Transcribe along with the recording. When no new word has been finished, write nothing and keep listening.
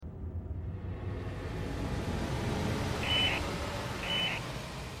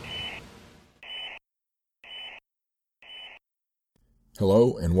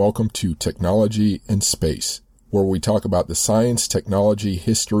Hello and welcome to Technology in Space, where we talk about the science, technology,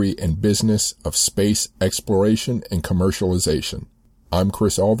 history, and business of space exploration and commercialization. I'm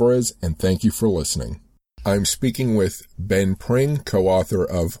Chris Alvarez, and thank you for listening. I'm speaking with Ben Pring, co-author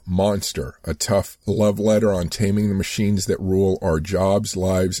of Monster, a tough love letter on taming the machines that rule our jobs,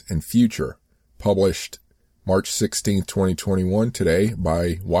 lives, and future, published March 16, 2021, today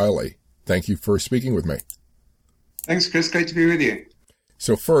by Wiley. Thank you for speaking with me. Thanks, Chris. Great to be with you.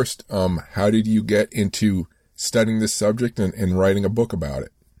 So first, how did you get into studying this subject and writing a book about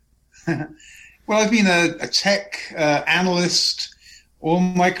it? Well, I've been a tech analyst all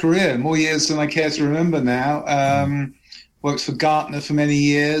my career, more years than I care to remember now. Worked for Gartner for many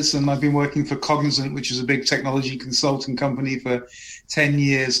years, and I've been working for Cognizant, which is a big technology consulting company, for 10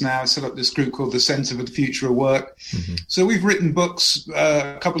 years now. I set up this group called the Center for the Future of Work. Mm-hmm. So we've written books,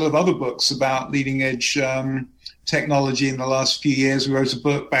 a couple of other books about leading edge technology in the last few years. We wrote a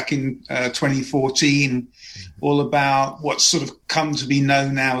book back in 2014 all about what's sort of come to be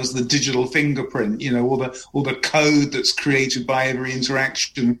known now as the digital fingerprint, all the code that's created by every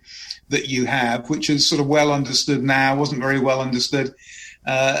interaction that you have, which is sort of well understood now, wasn't very well understood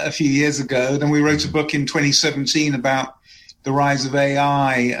a few years ago. Then we wrote a book in 2017 about the rise of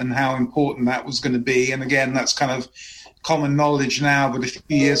AI and how important that was going to be. And again, that's kind of common knowledge now, but a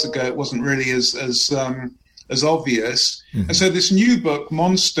few years ago it wasn't really as obvious. Mm-hmm. And so this new book,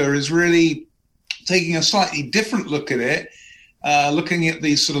 Monster, is really taking a slightly different look at it, looking at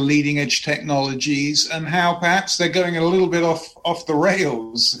these sort of leading edge technologies and how perhaps they're going a little bit off the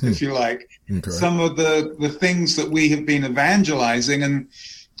rails, if you like. Okay. Some of the things that we have been evangelizing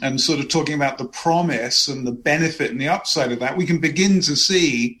and sort of talking about the promise and the benefit and the upside of that, we can begin to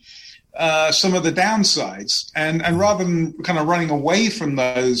see some of the downsides. And rather than kind of running away from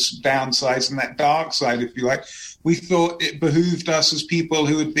those downsides and that dark side, if you like, we thought it behooved us as people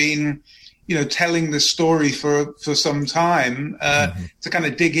who had been, telling this story for some time to kind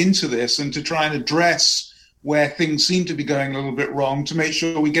of dig into this and to try and address where things seem to be going a little bit wrong to make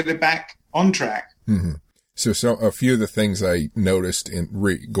sure we get it back on track. Mm-hmm. So a few of the things I noticed in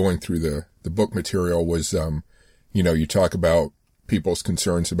going through the book material was, you talk about people's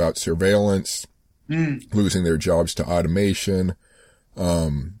concerns about surveillance, losing their jobs to automation,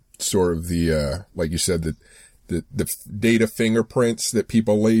 sort of the, like you said, the data fingerprints that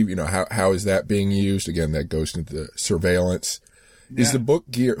people leave, how is that being used? Again, that goes into the surveillance. Yeah. Is the book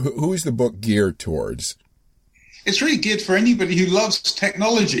who is the book geared towards? It's really geared for anybody who loves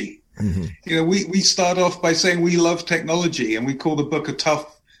technology. Mm-hmm. We start off by saying we love technology, and we call the book a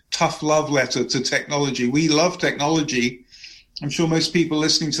tough love letter to technology. We love technology. I'm sure most people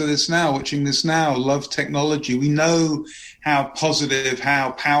listening to this now, watching this now, love technology. We know how positive,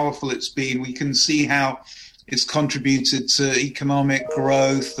 how powerful it's been. We can see how it's contributed to economic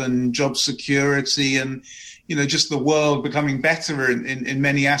growth and job security and, just the world becoming better in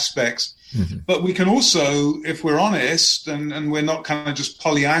many aspects. Mm-hmm. But we can also, if we're honest and we're not kind of just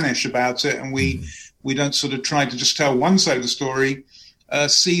Pollyannish about it, and we don't sort of try to just tell one side of the story,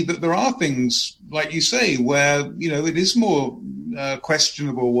 see that there are things, like you say, where, it is more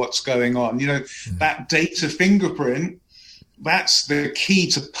questionable what's going on. That data fingerprint, that's the key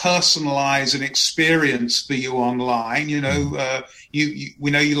to personalize an experience for you online. We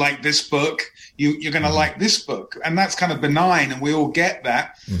know you like this book, you're going to like this book. And that's kind of benign, and we all get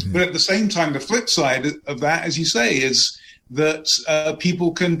that. Mm-hmm. But at the same time, the flip side of that, as you say, is that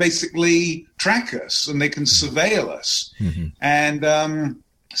people can basically track us and they can surveil us. Mm-hmm. And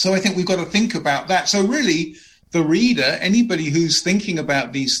so I think we've got to think about that. So really, the reader, anybody who's thinking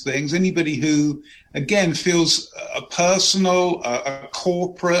about these things, anybody who, again, feels a personal, a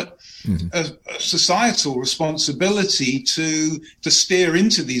corporate, a societal responsibility to steer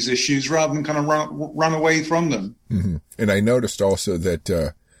into these issues rather than kind of run away from them. Mm-hmm. And I noticed also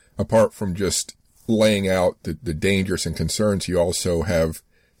that apart from just laying out the dangers and concerns, you also have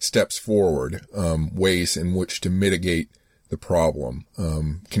steps forward, ways in which to mitigate the problem.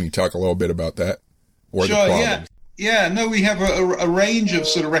 Can you talk a little bit about that? Or sure, the problems? Yeah. No, we have a range of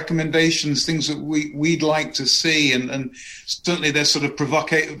sort of recommendations, things that we'd like to see, and certainly there's sort of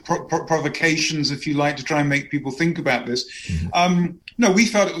provocations, if you like, to try and make people think about this. Mm-hmm. No, we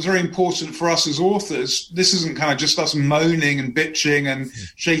felt it was very important for us as authors. This isn't kind of just us moaning and bitching and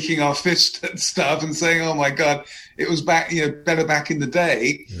shaking our fist at stuff and saying, "Oh my God, it was better back in the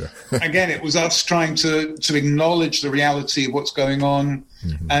day." Yeah. Again, it was us trying to acknowledge the reality of what's going on,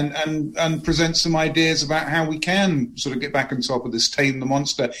 mm-hmm. and present some ideas about how we can sort of get back on top of this, tame the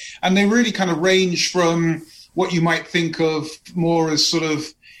monster. And they really kind of range from what you might think of more as sort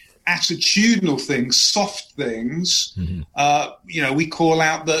of attitudinal things, soft things, we call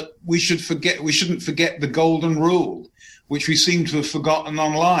out that we shouldn't forget the golden rule, which we seem to have forgotten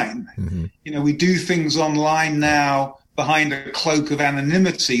online. We do things online now behind a cloak of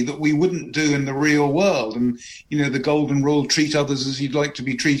anonymity that we wouldn't do in the real world. And, the golden rule, treat others as you'd like to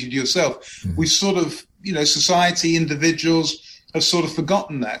be treated yourself. We sort of, society, individuals have sort of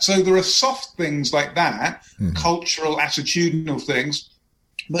forgotten that. So there are soft things like that, cultural, attitudinal things.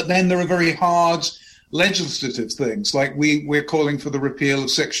 But then there are very hard legislative things, like we're calling for the repeal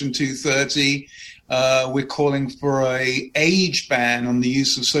of Section 230. We're calling for a age ban on the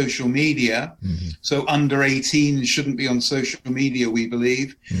use of social media. So under 18 shouldn't be on social media, we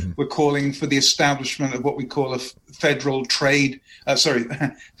believe. We're calling for the establishment of what we call a Federal Technology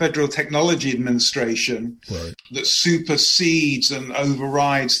Administration that supersedes and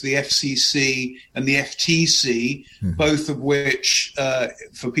overrides the FCC and the FTC, both of which,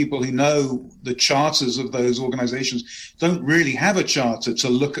 for people who know the charters of those organizations, don't really have a charter to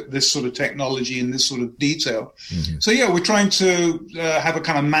look at this sort of technology in this sort of detail. So, we're trying to have a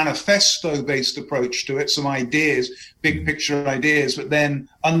kind of manifesto-based approach to it, some ideas, big picture ideas, but then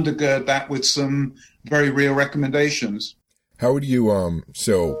undergird that with some very real recommendations. How would you,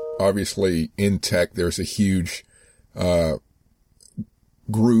 so obviously in tech, there's a huge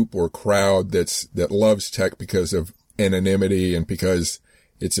group or crowd that loves tech because of anonymity and because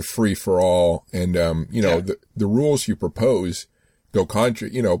it's a free for all. And, the rules you propose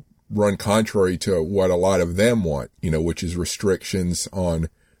run contrary to what a lot of them want, which is restrictions on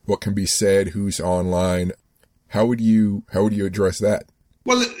what can be said, who's online. How would you address that?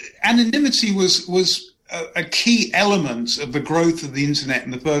 Well, anonymity was a key element of the growth of the internet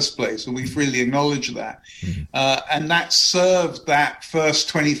in the first place, and we freely acknowledge that. And that served that first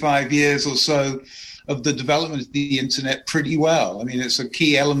 25 years or so of the development of the internet pretty well. I mean, it's a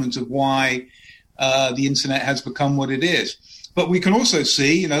key element of why the internet has become what it is. But we can also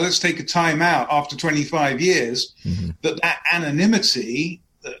see, let's take a time out after 25 years, that anonymity,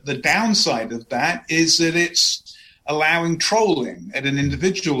 the downside of that is that it's allowing trolling at an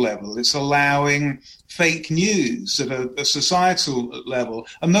individual level. It's allowing fake news at a societal level.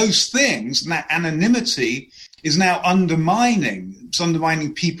 And those things, and that anonymity is now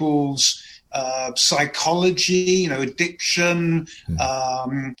undermining people's psychology, addiction,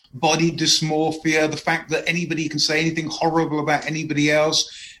 body dysmorphia, the fact that anybody can say anything horrible about anybody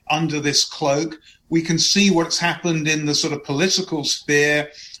else under this cloak. We can see what's happened in the sort of political sphere,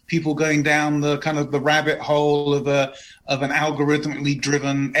 people going down the kind of the rabbit hole of an algorithmically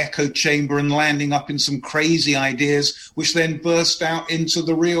driven echo chamber and landing up in some crazy ideas, which then burst out into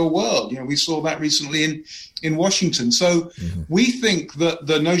the real world. We saw that recently in Washington. So we think that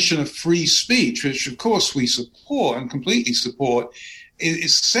the notion of free speech, which of course we support and completely support,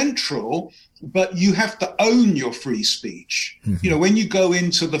 is central, but you have to own your free speech. When you go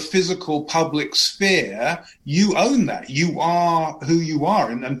into the physical public sphere, you own that. You are who you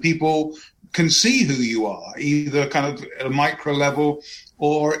are, and people can see who you are, either kind of at a micro level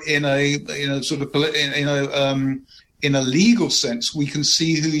or in a sort of in a legal sense. We can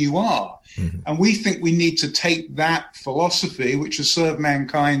see who you are, and we think we need to take that philosophy, which has served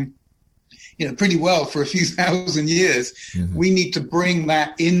mankind pretty well for a few thousand years. We need to bring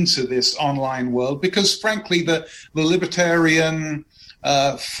that into this online world because, frankly, the libertarian,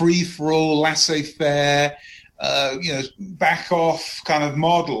 free-for-all, laissez-faire, back-off kind of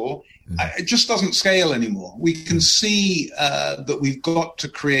model, it just doesn't scale anymore. We can see that we've got to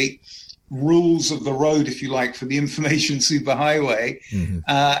create rules of the road, if you like, for the information superhighway.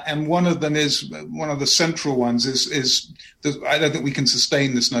 And one of them is, one of the central ones is I don't think we can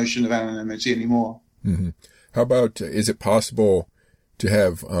sustain this notion of anonymity anymore. How about, is it possible to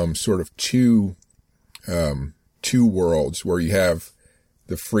have sort of two worlds where you have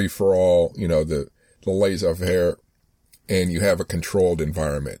the free for all, the laissez-faire, and you have a controlled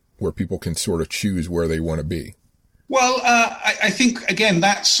environment where people can sort of choose where they want to be? Well, I think, again,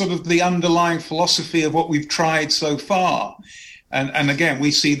 that's sort of the underlying philosophy of what we've tried so far. And again,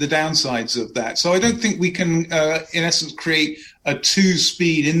 we see the downsides of that. So I don't think we can, in essence, create a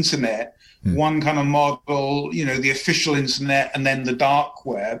two-speed internet, one kind of model, the official internet and then the dark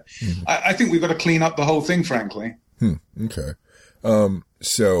web. I think we've got to clean up the whole thing, frankly. Okay.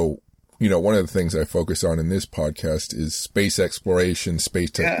 So, one of the things I focus on in this podcast is space exploration,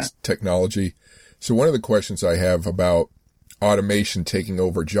 space technology. So one of the questions I have about automation taking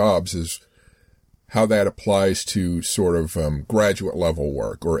over jobs is how that applies to sort of graduate level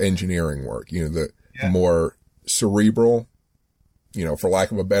work or engineering work, the more cerebral, for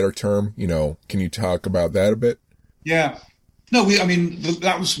lack of a better term. Can you talk about that a bit? Yeah. No,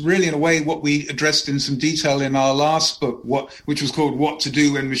 that was really, in a way, what we addressed in some detail in our last book, which was called What to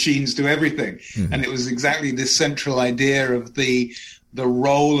Do When Machines Do Everything. Mm-hmm. And it was exactly this central idea of the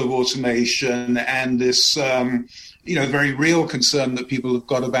role of automation and this, very real concern that people have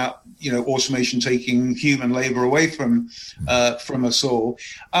got about, automation taking human labor away from us all.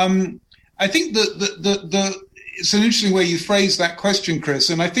 I think that it's an interesting way you phrase that question, Chris.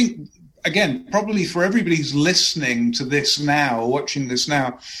 And I think, again, probably for everybody who's listening to this now, or watching this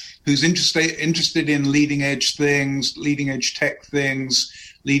now, who's interested in leading edge things, leading edge tech things,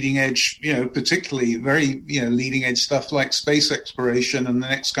 leading edge, particularly very, leading edge stuff like space exploration and the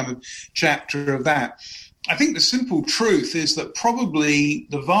next kind of chapter of that. I think the simple truth is that probably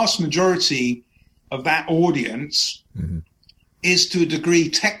the vast majority of that audience mm-hmm. is to a degree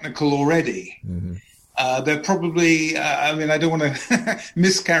technical already. Mm-hmm. They're probably, I don't want to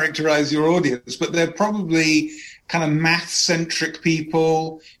mischaracterize your audience, but they're probably kind of math-centric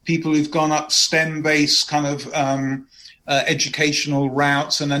people who've gone up STEM-based kind of educational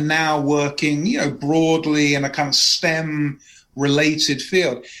routes and are now working, broadly in a kind of STEM-related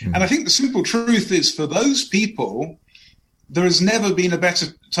field. Mm-hmm. And I think the simple truth is, for those people, there has never been a better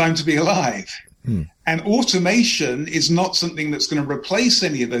time to be alive. Mm. And automation is not something that's going to replace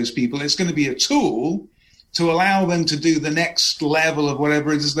any of those people. It's going to be a tool to allow them to do the next level of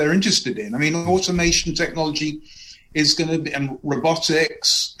whatever it is they're interested in. I mean, automation technology is going to be, and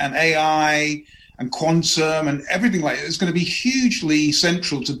robotics and AI and quantum and everything like that is going to be hugely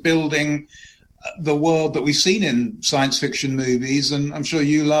central to building the world that we've seen in science fiction movies. And I'm sure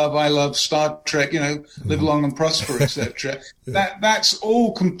I love Star Trek, live long and prosper, etc. Yeah. That's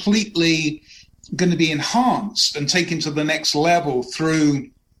all completely going to be enhanced and taken to the next level through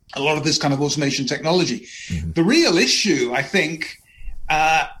a lot of this kind of automation technology. Mm-hmm. The real issue, I think,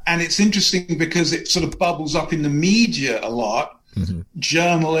 and it's interesting because it sort of bubbles up in the media a lot, mm-hmm.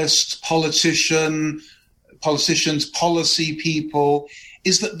 journalists, politicians, policy people,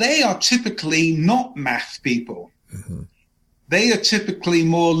 is that they are typically not math people. Mm-hmm. They are typically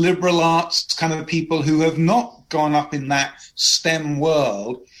more liberal arts kind of people who have not gone up in that STEM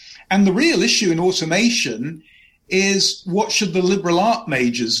world. And the real issue in automation is, what should the liberal art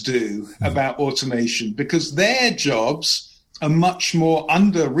majors do about automation? Because their jobs are much more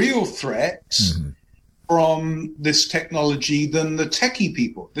under real threats mm-hmm. from this technology than the techie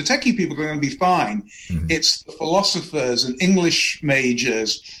people. The techie people are going to be fine. Mm-hmm. It's the philosophers and English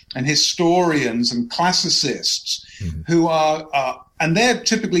majors and historians and classicists mm-hmm. who are, and they're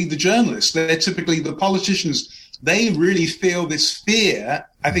typically the journalists. They're typically the politicians. They really feel this fear,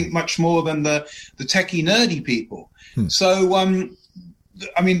 I think, much more than the techie nerdy people. So,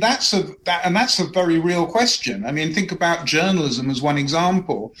 that's a very real question. I mean, think about journalism as one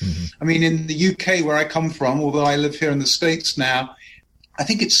example. Mm-hmm. I mean, in the UK, where I come from, although I live here in the States now, I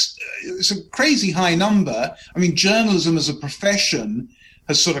think it's a crazy high number. I mean, journalism as a profession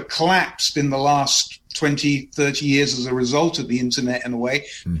has sort of collapsed in the last 20, 30 years as a result of the internet, in a way,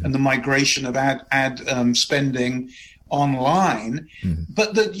 mm-hmm. and the migration of ad spending online. Mm-hmm.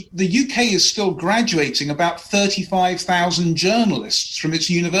 But the UK is still graduating about 35,000 journalists from its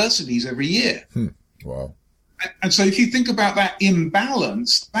universities every year. Wow. And so if you think about that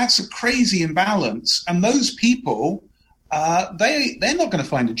imbalance, that's a crazy imbalance. And those people, they're not going to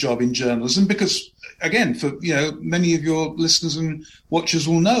find a job in journalism because, again, for many of your listeners and watchers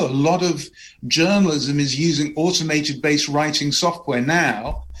will know, a lot of journalism is using automated-based writing software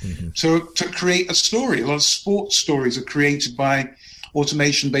now mm-hmm. to create a story. A lot of sports stories are created by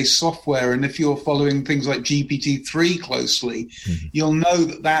automation-based software, and if you're following things like GPT-3 closely, mm-hmm. you'll know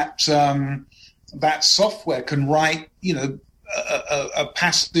that software can write, a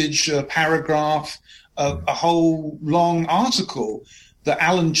passage, a paragraph, a whole long article that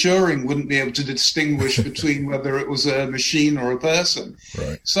Alan Turing wouldn't be able to distinguish between whether it was a machine or a person.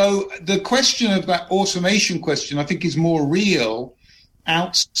 Right. So the question of that automation question, I think, is more real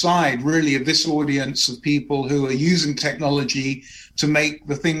outside, really, of this audience of people who are using technology to make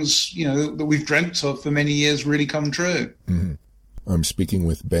the things, that we've dreamt of for many years really come true. Mm-hmm. I'm speaking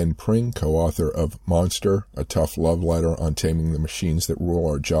with Ben Pring, co-author of Monster, A Tough Love Letter on Taming the Machines That Rule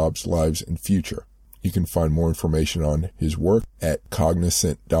Our Jobs, Lives, and Future. You can find more information on his work at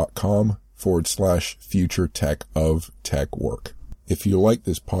cognizant.com/future tech of tech work. If you like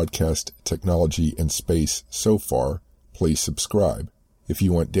this podcast, Technology and Space, so far, please subscribe. If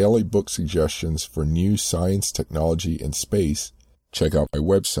you want daily book suggestions for new science, technology, and space, check out my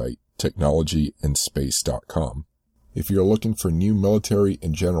website, technologyandspace.com. If you're looking for new military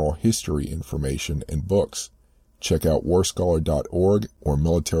and general history information and books, check out warscholar.org or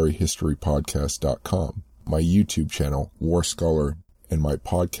militaryhistorypodcast.com. my YouTube channel, War Scholar, and my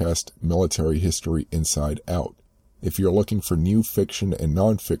podcast, Military History Inside Out. If you're looking for new fiction and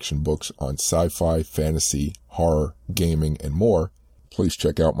nonfiction books on sci-fi, fantasy, horror, gaming, and more, please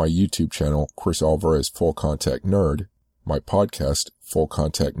check out my YouTube channel, Chris Alvarez Full Contact Nerd, my podcast, Full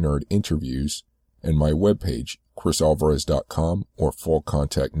Contact Nerd Interviews, and my webpage, chrisalvarez.com or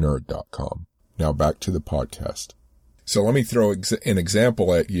fullcontactnerd.com. Now back to the podcast. So let me throw an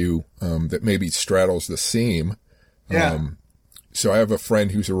example at you that maybe straddles the seam. Yeah. So I have a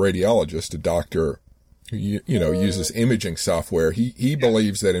friend who's a radiologist, a doctor who, uses imaging software. He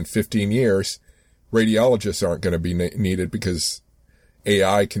believes that in 15 years, radiologists aren't going to be needed because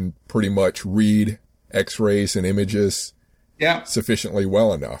AI can pretty much read X-rays and images sufficiently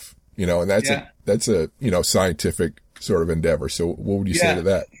well enough, and that's a scientific sort of endeavor. So what would you say to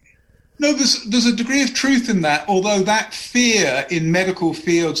that? No, there's a degree of truth in that, although that fear in medical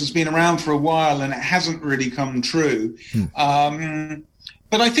fields has been around for a while and it hasn't really come true.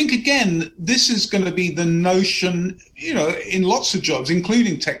 But I think, again, this is going to be the notion, in lots of jobs,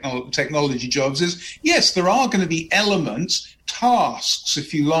 including technology jobs, is, yes, there are going to be elements, tasks,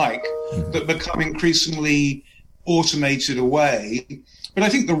 if you like, that become increasingly automated away. But I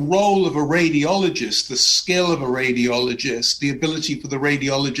think the role of a radiologist, the skill of a radiologist, the ability for the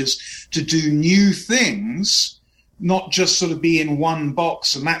radiologist to do new things, not just sort of be in one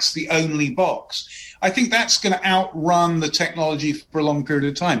box and that's the only box, I think that's going to outrun the technology for a long period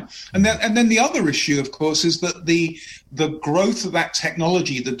of time. And then the other issue, of course, is that the growth of that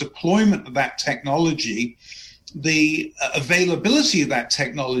technology, the deployment of that technology, the availability of that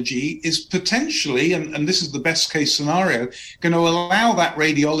technology is potentially, and this is the best case scenario, going to allow that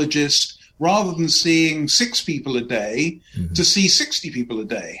radiologist, rather than seeing 6 people a day, to see 60 people a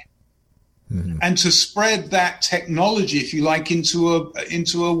day. And to spread that technology, if you like, into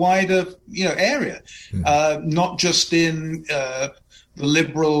a wider, area, not just in the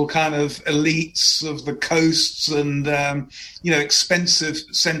liberal kind of elites of the coasts and expensive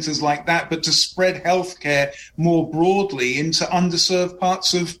centers like that, but to spread healthcare more broadly into underserved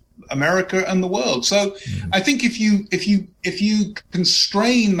parts of America and the world. So I think if you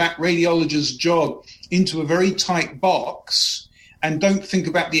constrain that radiologist's job into a very tight box and don't think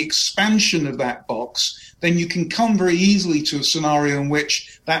about the expansion of that box, then you can come very easily to a scenario in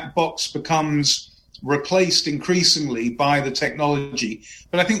which that box becomes replaced increasingly by the technology.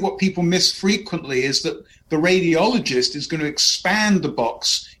 But I think what people miss frequently is that the radiologist is going to expand the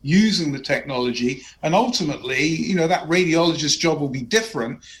box using the technology, and ultimately, that radiologist's job will be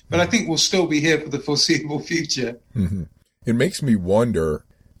different, but I think we'll still be here for the foreseeable future. It makes me wonder,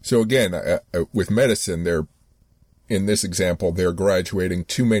 so again, with medicine, in this example, they're graduating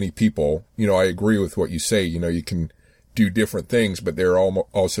too many people. I agree with what you say. You can do different things, but there are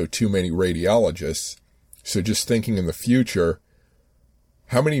also too many radiologists. So just thinking in the future,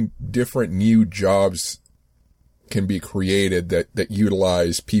 how many different new jobs can be created that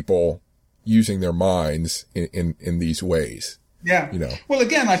utilize people using their minds in these ways? Yeah. Well,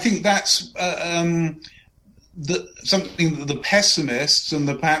 again, I think that's something that the pessimists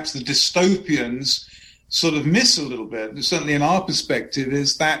and perhaps the dystopians sort of miss a little bit, certainly in our perspective,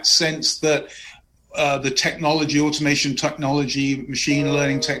 is that sense that the technology, automation technology, machine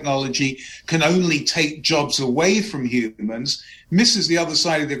learning technology can only take jobs away from humans, misses the other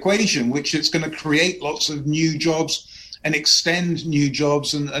side of the equation, which it's going to create lots of new jobs and extend new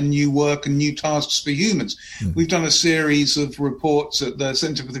jobs and new work and new tasks for humans. We've done a series of reports at the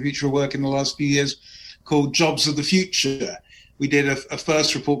Center for the Future of Work in the last few years called Jobs of the Future. We did a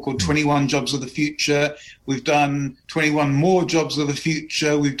first report called 21 Jobs of the Future. We've done 21 more Jobs of the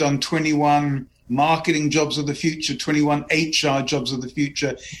Future. We've done 21 marketing jobs of the future, 21 HR jobs of the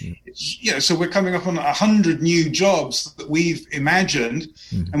future. So we're coming up on 100 new jobs that we've imagined,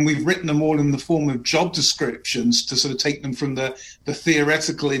 and we've written them all in the form of job descriptions to sort of take them from the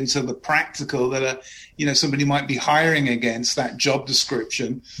theoretical into the practical that somebody might be hiring against that job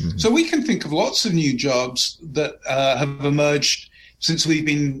description. So we can think of lots of new jobs that have emerged since we've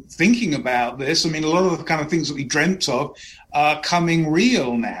been thinking about this. I mean, a lot of the kind of things that we dreamt of are coming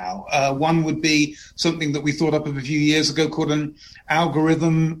real now. One would be something that we thought up of a few years ago called an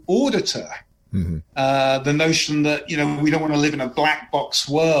algorithm auditor. The notion that, we don't want to live in a black box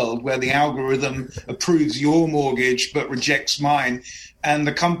world where the algorithm approves your mortgage but rejects mine, and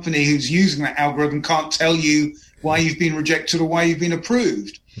the company who's using that algorithm can't tell you why you've been rejected or why you've been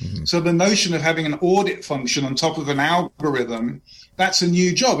approved. So the notion of having an audit function on top of an algorithm, that's a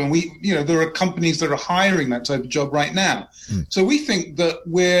new job. And there are companies that are hiring that type of job right now. So we think that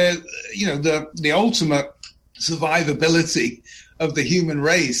we're, the ultimate survivability of the human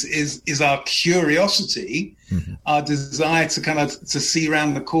race is our curiosity, our desire to kind of to see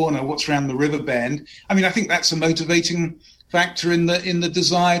around the corner, what's around the river bend. I mean, I think that's a motivating factor in the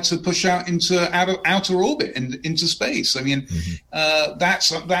desire to push out into outer orbit and into space. I mean,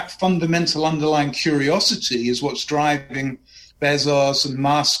 that fundamental underlying curiosity is what's driving Bezos and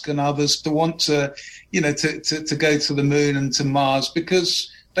Musk and others to want to, to go to the moon and to Mars,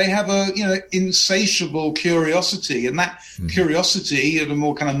 because they have a, insatiable curiosity, and that curiosity at a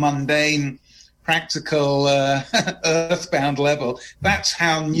more kind of mundane, practical, earthbound level, that's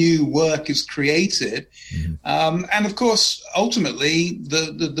how new work is created. And of course, ultimately,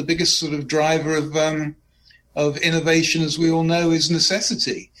 the biggest sort of driver of innovation, as we all know, is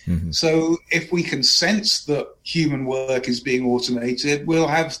necessity. So if we can sense that human work is being automated, we'll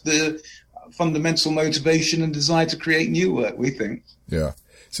have the fundamental motivation and desire to create new work, we think. Yeah.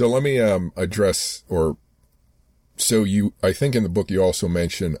 So let me address, I think in the book you also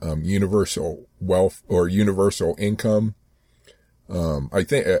mentioned universal wealth or universal income. I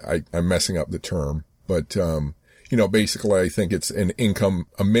think I'm messing up the term, but basically I think it's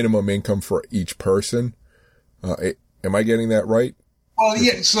a minimum income for each person. Am I getting that right? Well,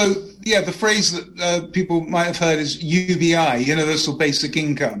 yeah. So, the phrase that people might have heard is UBI, Universal Basic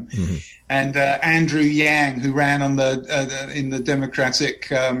Income. And Andrew Yang, who ran on in the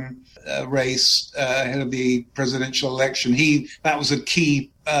Democratic race ahead of the presidential election, that was a key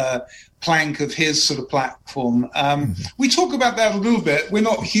plank of his sort of platform. We talk about that a little bit. We're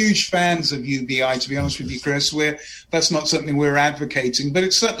not huge fans of UBI, to be honest with you, Chris. That's not something we're advocating, but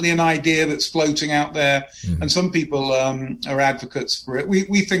it's certainly an idea that's floating out there, and some people are advocates for it.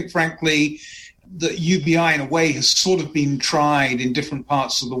 We think, frankly, that UBI in a way has sort of been tried in different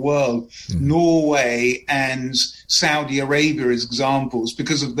parts of the world. Norway and Saudi Arabia as examples,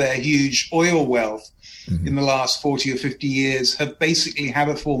 because of their huge oil wealth in the last 40 or 50 years, have basically had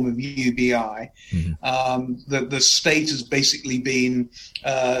a form of UBI. The state has basically been,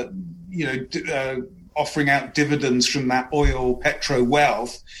 offering out dividends from that petro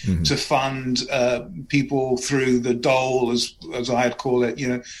wealth to fund people through the dole, as I'd call it,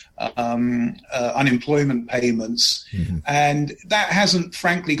 unemployment payments. And that hasn't,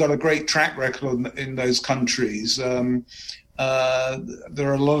 frankly, got a great track record in those countries. There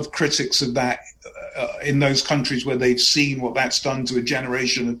are a lot of critics of that in those countries where they've seen what that's done to a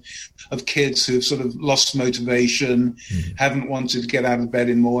generation of kids who've sort of lost motivation, haven't wanted to get out of bed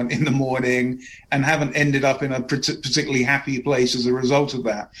in the morning, and haven't ended up in a particularly happy place as a result of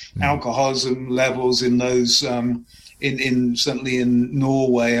that. Alcoholism levels in those, certainly in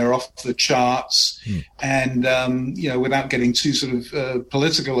Norway, are off the charts. And, without getting too sort of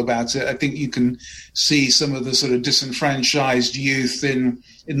political about it, I think you can see some of the sort of disenfranchised youth in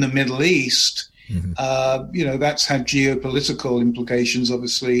the Middle East. That's had geopolitical implications,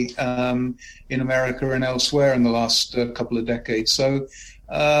 obviously, in America and elsewhere in the last couple of decades. So,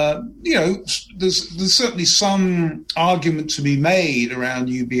 there's certainly some argument to be made around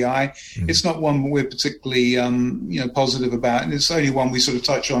UBI. It's not one we're particularly, positive about, and it's only one we sort of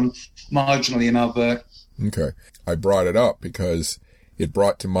touch on marginally in our book. Okay. I brought it up because it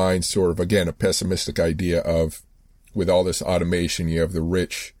brought to mind sort of, again, a pessimistic idea of, with all this automation, you have the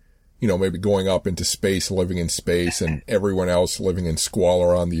rich, maybe going up into space, living in space, and everyone else living in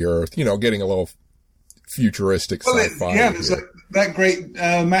squalor on the earth, getting a little futuristic sci-fi. There's that great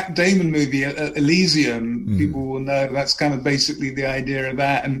Matt Damon movie, Elysium. People will know that's kind of basically the idea of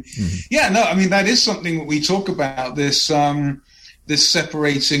that. And that is something that we talk about, this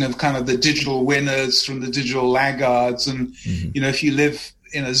separating of kind of the digital winners from the digital laggards. And, if you live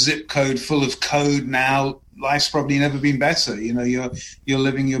in a zip code full of code now, life's probably never been better. You're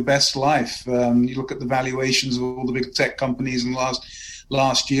living your best life. You look at the valuations of all the big tech companies in the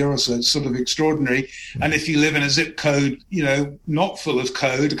last year or so, it's sort of extraordinary. And if you live in a zip code, not full of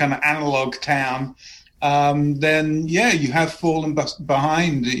code, a kind of analog town, then you have fallen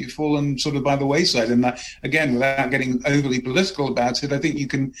behind. You've fallen sort of by the wayside. And that, again, without getting overly political about it, I think you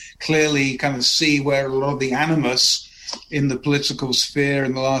can clearly kind of see where a lot of the animus in the political sphere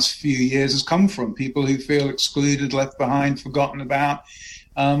in the last few years has come from. People who feel excluded, left behind, forgotten about,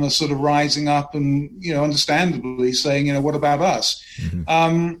 are sort of rising up and, understandably saying, what about us?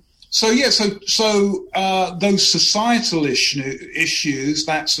 Those societal issues,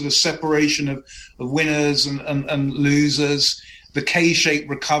 that sort of separation of winners and losers, the K-shaped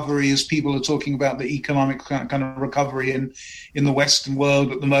recovery, as people are talking about the economic kind of recovery in the Western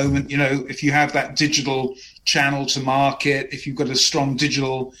world at the moment. If you have that digital channel to market, if you've got a strong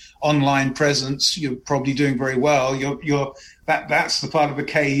digital online presence, you're probably doing very well. That's the part of the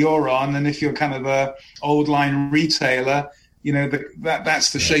K you're on. And if you're kind of a old line retailer,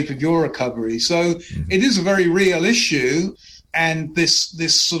 that's the shape of your recovery. So it is a very real issue. And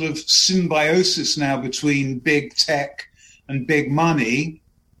this sort of symbiosis now between big tech and big money,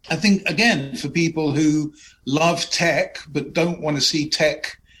 I think, again, for people who love tech but don't want to see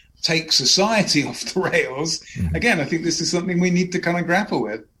tech take society off the rails, again, I think this is something we need to kind of grapple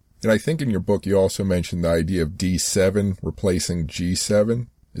with. And I think in your book you also mentioned the idea of D7 replacing G7.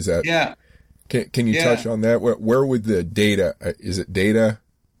 Is that? Yeah. Can you touch on that? Where would the data, is it data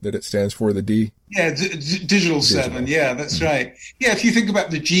that it stands for, the D? Yeah, digital 7. Yeah, that's right. Yeah, if you think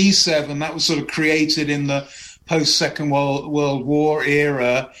about the G7, that was sort of created in the post-Second World War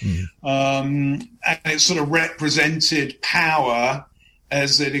era, and it sort of represented power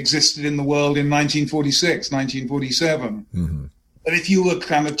as it existed in the world in 1946, 1947. But if you were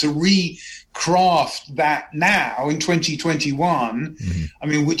kind of to recraft that now in 2021, I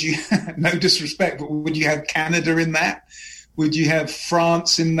mean, would you, no disrespect, but would you have Canada in that? Would you have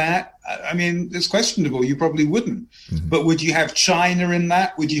France in that? I mean, it's questionable. You probably wouldn't. But would you have China in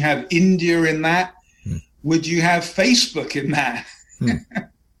that? Would you have India in that? Would you have Facebook in that?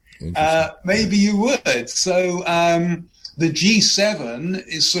 Maybe you would. So the G7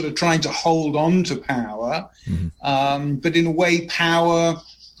 is sort of trying to hold on to power, but in a way, power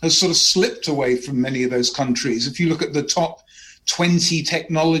has sort of slipped away from many of those countries. If you look at the top 20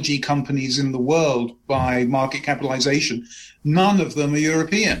 technology companies in the world by market capitalization, none of them are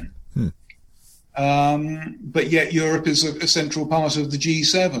European. But yet Europe is a central part of the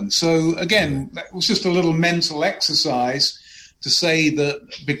G7. So again, that was just a little mental exercise to say that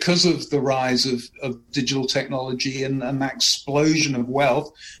because of the rise of digital technology and that explosion of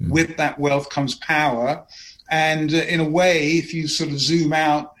wealth, with that wealth comes power. And in a way, if you sort of zoom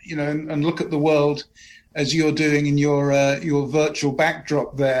out, and look at the world as you're doing in your virtual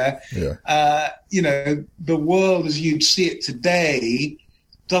backdrop there, the world as you'd see it today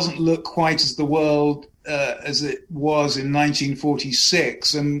doesn't look quite as the world as it was in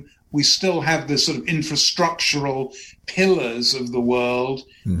 1946. And we still have the sort of infrastructural pillars of the world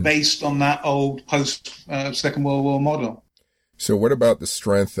based on that old post-Second World War model. So what about the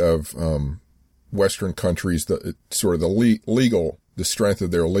strength of Western countries, the strength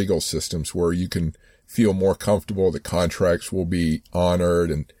of their legal systems, where you can feel more comfortable that contracts will be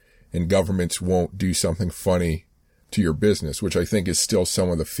honored and governments won't do something funny to your business, which I think is still some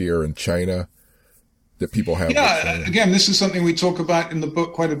of the fear in China that people have. Yeah, again, this is something we talk about in the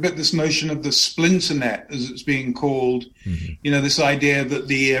book quite a bit, this notion of the splinternet, as it's being called. This idea that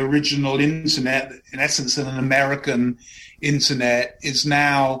the original internet, in essence, an American internet, is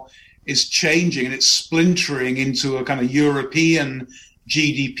changing and it's splintering into a kind of European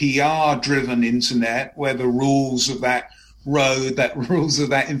GDPR-driven internet, where the rules of that road, rules of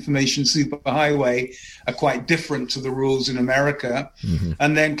that information superhighway are quite different to the rules in America.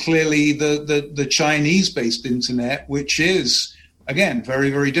 And then clearly the Chinese-based internet, which is, again, very,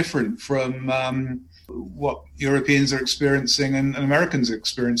 very different from what Europeans are experiencing and Americans are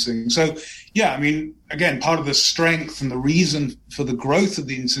experiencing. So, yeah, I mean, again, part of the strength and the reason for the growth of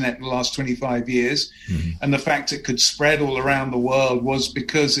the internet in the last 25 years and the fact it could spread all around the world was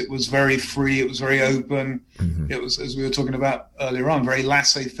because it was very free, it was very open, it was, as we were talking about earlier on, very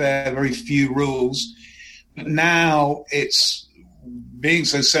laissez-faire, very few rules. But now it's being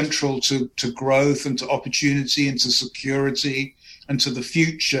so central to growth and to opportunity and to security and to the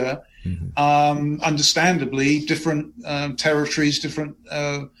future. Understandably, different territories, different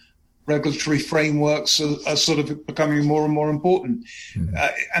regulatory frameworks are sort of becoming more and more important.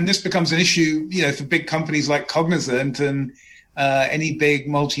 And this becomes an issue, for big companies like Cognizant and any big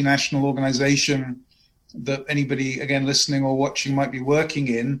multinational organization that anybody, again, listening or watching might be working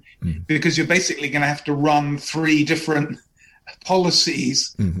in, because you're basically going to have to run 3 different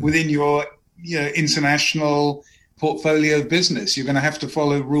policies within your international portfolio business. You're going to have to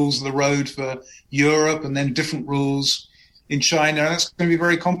follow rules of the road for Europe and then different rules in China. That's going to be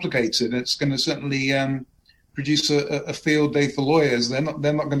very complicated. It's going to certainly produce a field day for lawyers. They're not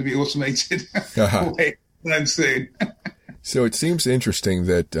going to be automated anytime soon. So it seems interesting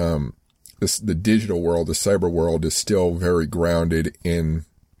that the digital world, the cyber world, is still very grounded in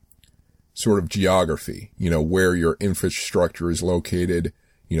sort of geography, where your infrastructure is located,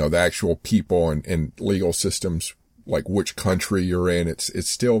 the actual people and legal systems, like which country you're in. It's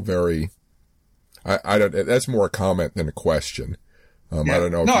still very, I don't, that's more a comment than a question. I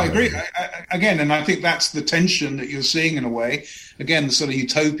don't know. No, I agree. Again, and I think that's the tension that you're seeing in a way. Again, the sort of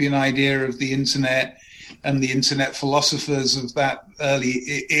utopian idea of the internet and the internet philosophers of that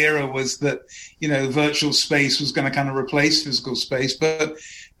early era was that, virtual space was going to kind of replace physical space. But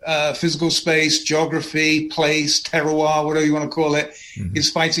physical space, geography, place, terroir, whatever you want to call it,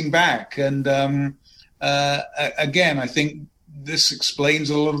 is fighting back. And again, I think this explains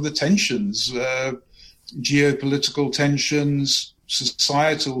a lot of the tensions, geopolitical tensions,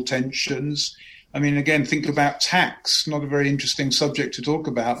 societal tensions. I mean, again, think about tax, not a very interesting subject to talk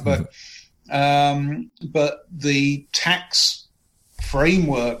about, but the tax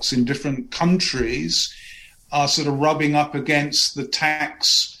frameworks in different countries are sort of rubbing up against the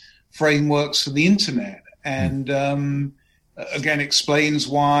tax frameworks for the internet. And again, explains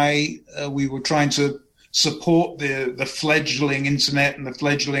why we were trying to support the fledgling internet and the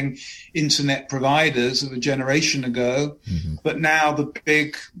fledgling internet providers of a generation ago. But now the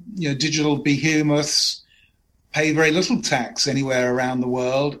big digital behemoths pay very little tax anywhere around the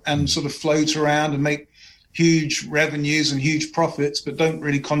world and sort of float around and make huge revenues and huge profits, but don't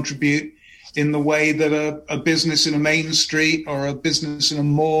really contribute in the way that a business in a main street or a business in a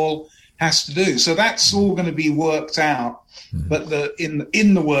mall has to do. So that's all going to be worked out. But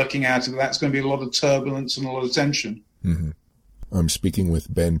in the working out of that's going to be a lot of turbulence and a lot of tension. I'm speaking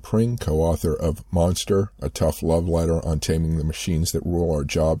with Ben Pring, co-author of Monster, A Tough Love Letter on Taming the Machines That Rule Our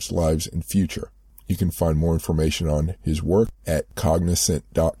Jobs, Lives, and Future. You can find more information on his work at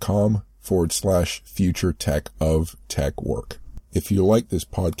cognizant.com/future tech of tech work. If you like this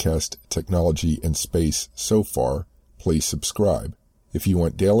podcast, Technology and Space, so far, please subscribe. If you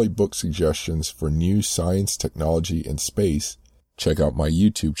want daily book suggestions for new science, technology, and space, check out my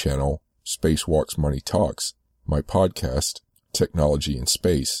YouTube channel, Spacewalks Money Talks, my podcast, Technology and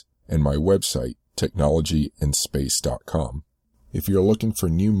Space, and my website, technologyandspace.com. If you're looking for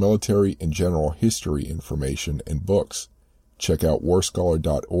new military and general history information and books, check out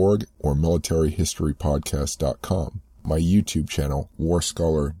warscholar.org or militaryhistorypodcast.com, my YouTube channel, War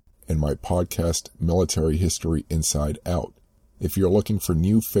Scholar, and my podcast, Military History Inside Out. If you're looking for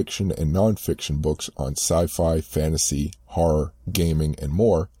new fiction and nonfiction books on sci-fi, fantasy, horror, gaming, and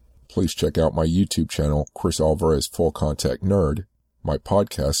more, please check out my YouTube channel, Chris Alvarez Full Contact Nerd, my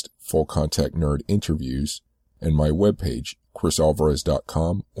podcast, Full Contact Nerd Interviews, and my webpage,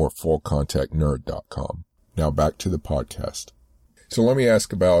 chrisalvarez.com or fullcontactnerd.com. Now back to the podcast. So let me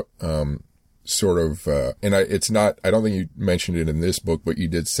ask about and it's not, I don't think you mentioned it in this book, but you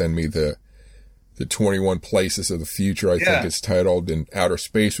did send me the 21 Places of the Future, I think it's titled, and outer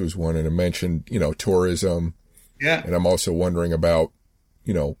space was one, and it mentioned, tourism. Yeah. And I'm also wondering about,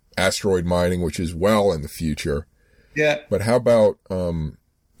 asteroid mining, which is well in the future. Yeah. But how about,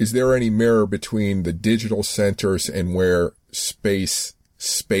 is there any mirror between the digital centers and where space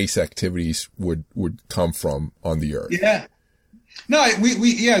activities would come from on the Earth? Yeah. No,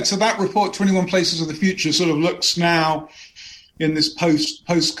 so that report, 21 Places of the Future, sort of looks now in this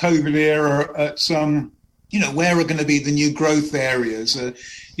post-COVID era at where are going to be the new growth areas,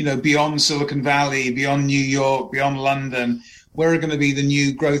 beyond Silicon Valley, beyond New York, beyond London, where are going to be the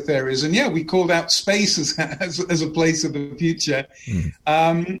new growth areas? And we called out space as a place of the future,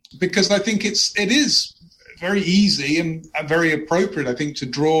 because I think it is very easy and very appropriate, I think, to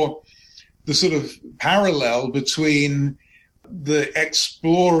draw the sort of parallel between the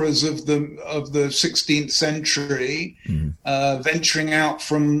explorers of the 16th century, venturing out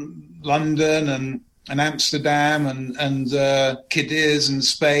from London and Amsterdam and Cadiz and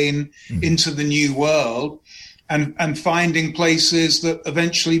Spain into the New World, and finding places that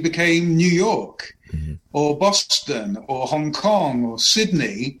eventually became New York or Boston or Hong Kong or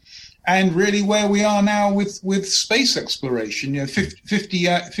Sydney, and really where we are now with space exploration. 50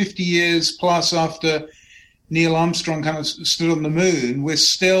 years plus after Neil Armstrong kind of stood on the moon, we're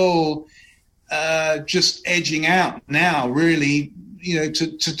still just edging out now, really,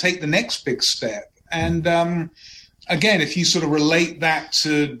 to take the next big step. And again, if you sort of relate that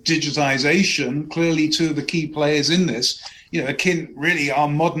to digitization, clearly two of the key players in this, akin really are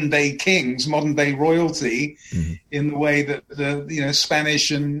modern day kings, modern day royalty, in the way that the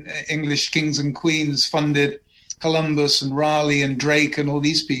Spanish and English kings and queens funded Columbus and Raleigh and Drake and all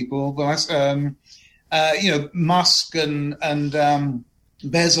these people. Musk and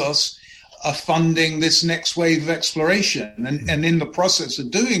Bezos are funding this next wave of exploration. And in the process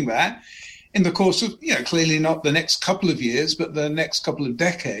of doing that, in the course of, clearly not the next couple of years, but the next couple of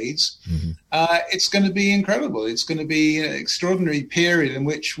decades, it's going to be incredible. It's going to be an extraordinary period in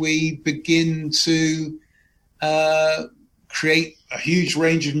which we begin to create a huge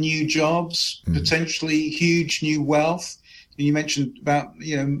range of new jobs, potentially huge new wealth. And you mentioned about,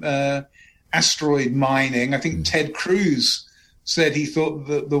 asteroid mining. I think Ted Cruz said he thought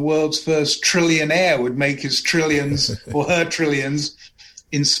that the world's first trillionaire would make his trillions or her trillions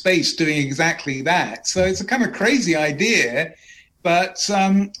in space doing exactly that. So it's a kind of crazy idea but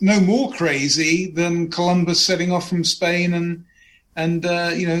no more crazy than Columbus setting off from Spain and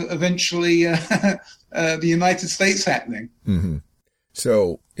eventually the United States happening. Mm-hmm.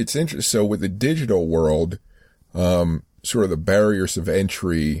 So it's interesting. So with the digital world, sort of the barriers of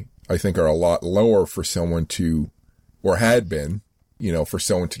entry, I think, are a lot lower for someone to, or had been, for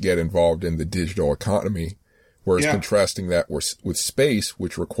someone to get involved in the digital economy. Whereas contrasting that with space,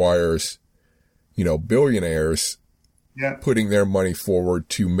 which requires, billionaires putting their money forward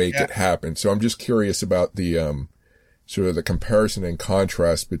to make it happen. So I'm just curious about the sort of the comparison and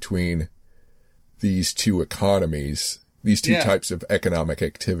contrast between these two economies, these two types of economic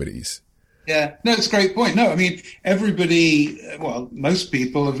activities. Yeah, no, it's a great point. No, I mean, most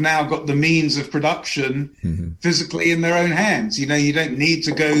people have now got the means of production physically in their own hands. You don't need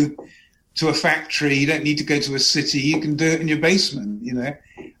to go to a factory. You don't need to go to a city. You can do it in your basement,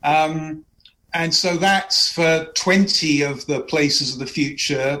 And so that's for 20 of the places of the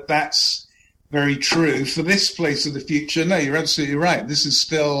future. That's very true. For this place of the future, no, you're absolutely right. This is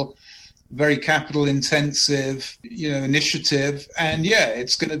still very capital intensive, initiative. And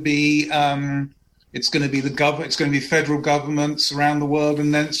it's going to be, it's going to be federal governments around the world.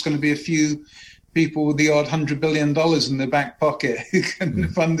 And then it's going to be a few people with the odd $100 billion in their back pocket who can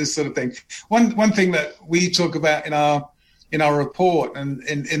fund this sort of thing. One thing that we talk about in our report and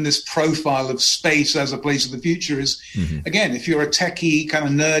in this profile of space as a place of the future is, again, if you're a techie kind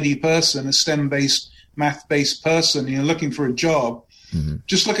of nerdy person, a STEM-based, math-based person, and you're looking for a job,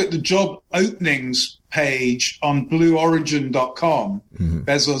 just look at the job openings page on BlueOrigin.com,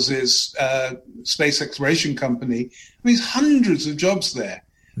 Bezos's space exploration company. There's hundreds of jobs there,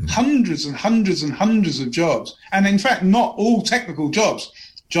 hundreds and hundreds and hundreds of jobs. And in fact, not all technical jobs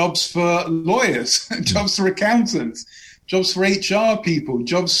for lawyers, jobs for accountants, jobs for HR people,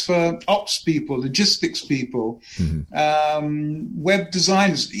 jobs for ops people, logistics people, web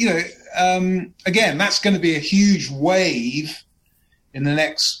designers. Again, that's going to be a huge wave in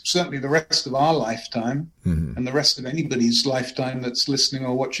certainly the rest of our lifetime and the rest of anybody's lifetime that's listening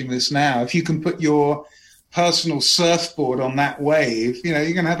or watching this now. If you can put your personal surfboard on that wave, you're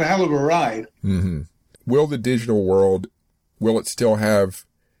going to have a hell of a ride. Will the digital world, will it still have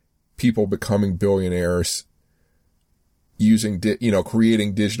people becoming billionaires using,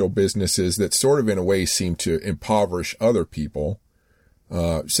 creating digital businesses that sort of in a way seem to impoverish other people?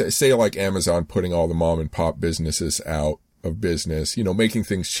 Say like Amazon putting all the mom and pop businesses out of business, making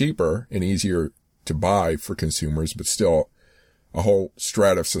things cheaper and easier to buy for consumers, but still a whole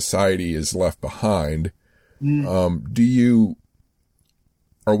strata of society is left behind. Are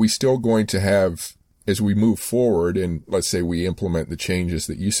we still going to have, as we move forward and let's say we implement the changes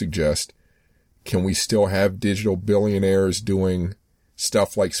that you suggest, can we still have digital billionaires doing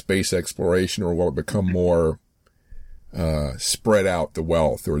stuff like space exploration, or will it become more spread out, the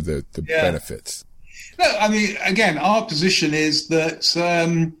wealth or the benefits? No, I mean, again, our position is that,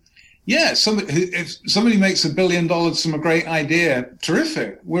 if somebody makes $1 billion from a great idea,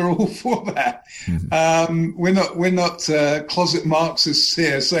 terrific. We're all for that. We're not closet Marxists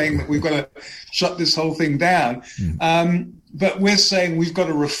here saying that we've got to shut this whole thing down. But we're saying we've got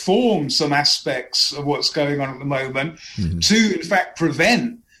to reform some aspects of what's going on at the moment to, in fact,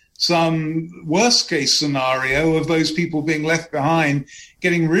 prevent some worst case scenario of those people being left behind,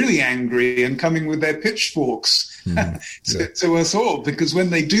 getting really angry and coming with their pitchforks to us all. Because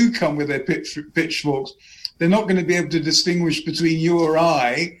when they do come with their pitchforks, they're not going to be able to distinguish between you or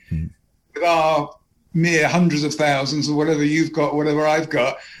I with our mere hundreds of thousands or whatever you've got, whatever I've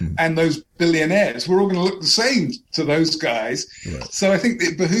got, and those billionaires. We're all going to look the same to those guys. Right. So I think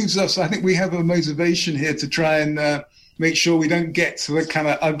it behooves us. I think we have a motivation here to try and make sure we don't get to the kind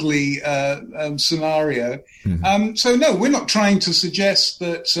of ugly scenario. So no, we're not trying to suggest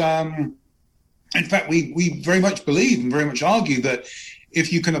that. In fact, we very much believe and very much argue that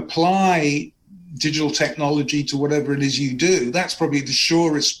if you can apply digital technology to whatever it is you do, that's probably the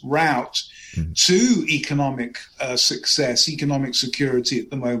surest route to economic success, economic security at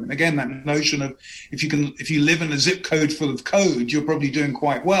the moment. Again, that notion of if you live in a zip code full of code, you're probably doing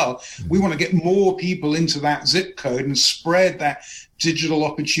quite well. We want to get more people into that zip code and spread that digital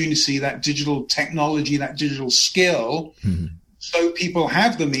opportunity, that digital technology, that digital skill, so people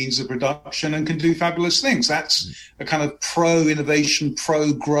have the means of production and can do fabulous things. That's a kind of pro-innovation,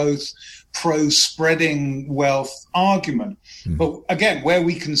 pro-growth, pro-spreading wealth argument. But again, where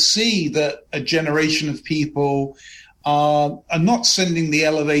we can see that a generation of people are not sending the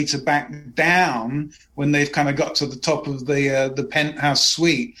elevator back down when they've kind of got to the top of the penthouse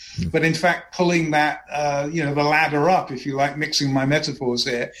suite, but in fact pulling that the ladder up, if you like, mixing my metaphors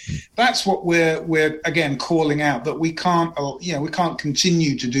here. That's what we're again calling out, that we can't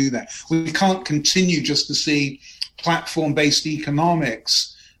continue to do that. We can't continue just to see platform-based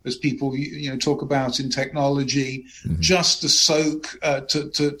economics, as people talk about in technology, just to soak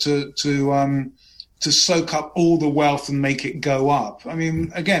to soak up all the wealth and make it go up. I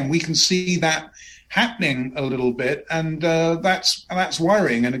mean, again, we can see that happening a little bit, and that's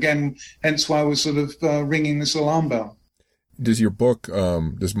worrying. And again, hence why we're sort of ringing this alarm bell. Does your book,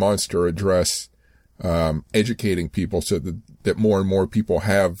 does Monster address educating people so that more and more people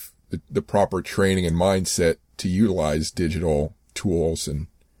have the proper training and mindset to utilize digital tools and?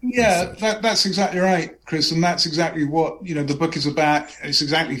 Yeah, that's exactly right, Chris, and that's exactly what the book is about. It's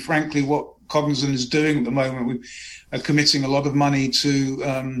exactly, frankly, what Cognizant is doing at the moment. We're committing a lot of money to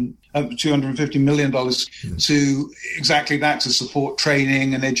 $250 million to exactly that, to support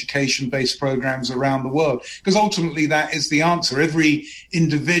training and education-based programs around the world. Because ultimately that is the answer. Every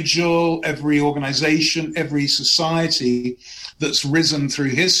individual, every organization, every society that's risen through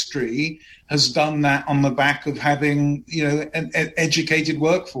history has done that on the back of having, an educated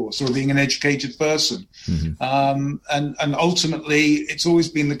workforce or being an educated person. And ultimately, it's always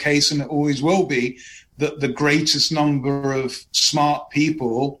been the case, and it always will be, that the greatest number of smart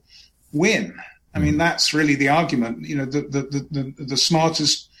people win. I mean, that's really the argument. The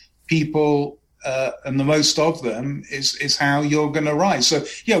smartest people and the most of them is how you're going to rise. So,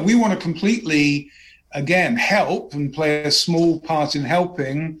 yeah, we want to completely, again, help and play a small part in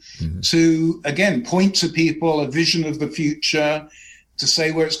helping to, again, point to people a vision of the future, to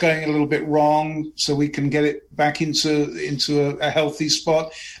say where it's going a little bit wrong so we can get it back into a healthy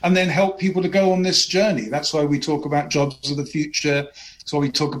spot, and then help people to go on this journey. That's why we talk about jobs of the future. That's why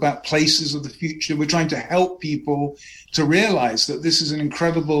we talk about places of the future. We're trying to help people to realize that this is an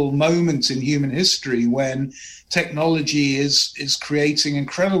incredible moment in human history when technology is creating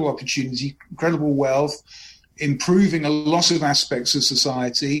incredible opportunity, incredible wealth, improving a lot of aspects of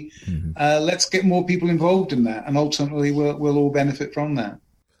society. Let's get more people involved in that, and ultimately we'll all benefit from that.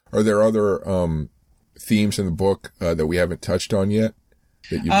 Are there other themes in the book that we haven't touched on yet?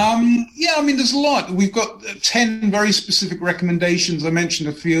 Yeah, I mean, there's a lot. We've got 10 very specific recommendations. I mentioned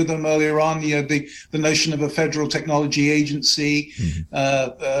a few of them earlier on. The notion of a federal technology agency,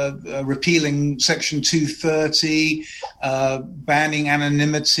 repealing Section 230, banning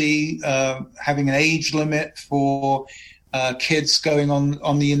anonymity, having an age limit for kids going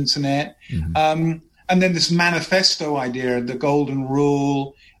on the internet, and then this manifesto idea, the golden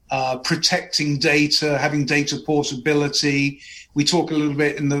rule, protecting data, having data portability. We talk a little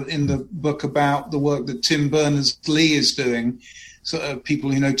bit in the book about the work that Tim Berners-Lee is doing. So people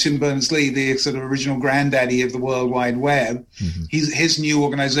who know Tim Berners-Lee, the sort of original granddaddy of the World Wide Web, his new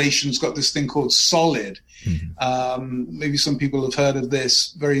organization's got this thing called Solid. Maybe some people have heard of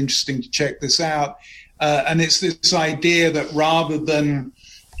this. Very interesting to check this out. And it's this idea that rather than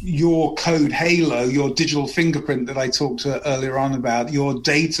your code halo, your digital fingerprint that I talked earlier on about, your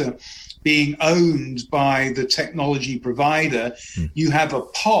data being owned by the technology provider, you have a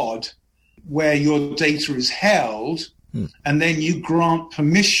pod where your data is held, and then you grant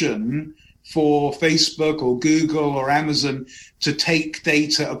permission for Facebook or Google or Amazon to take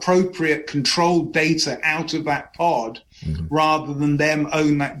data, appropriate controlled data out of that pod, rather than them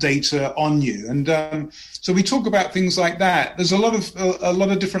own that data on you. And so we talk about things like that. There's a lot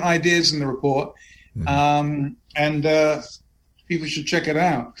of different ideas in the report, and people should check it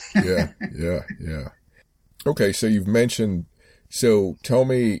out. Yeah. Okay, so you've mentioned. So tell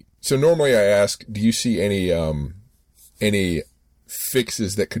me. So normally I ask, do you see any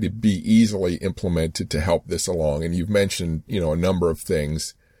fixes that could be easily implemented to help this along? And you've mentioned, a number of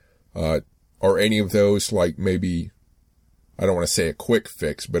things. Are any of those, like, maybe, I don't want to say a quick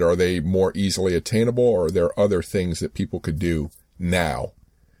fix, but are they more easily attainable, or are there other things that people could do now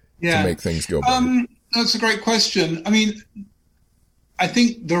to make things go better? That's a great question. I mean, I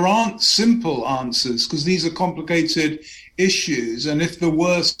think there aren't simple answers, because these are complicated issues. And if there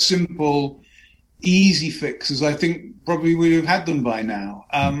were simple, easy fixes, I think probably we would have had them by now.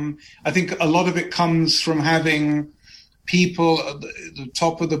 I think a lot of it comes from having people at the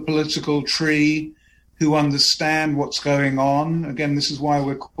top of the political tree who understand what's going on. Again, this is why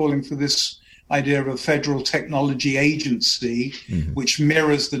we're calling for this idea of a federal technology agency, which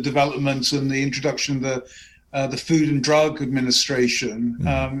mirrors the development and the introduction of the Food and Drug Administration.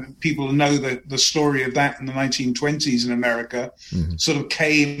 People know the story of that in the 1920s in America, sort of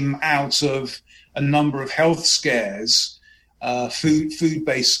came out of a number of health scares,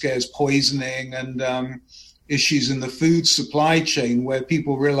 food-based scares, poisoning, and issues in the food supply chain, where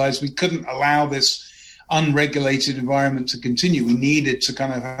people realized we couldn't allow this unregulated environment to continue. We needed to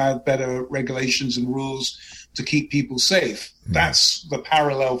kind of have better regulations and rules to keep people safe. Mm-hmm. That's the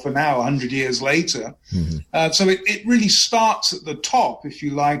parallel for now, 100 years later. Mm-hmm. So it really starts at the top, if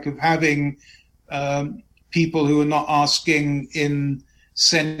you like, of having people who are not asking in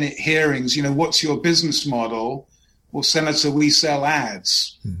Senate hearings, what's your business model? Well, Senator, we sell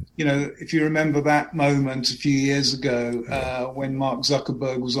ads. Mm-hmm. If you remember that moment a few years ago when Mark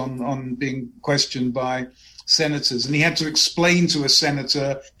Zuckerberg was on being questioned by senators, and he had to explain to a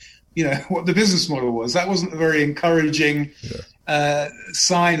senator, what the business model was. That wasn't a very encouraging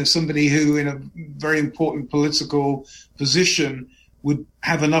sign of somebody who, in a very important political position, would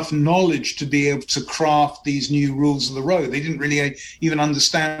have enough knowledge to be able to craft these new rules of the road. They didn't really even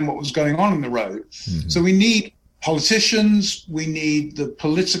understand what was going on in the road. Mm-hmm. So we need politicians, we need the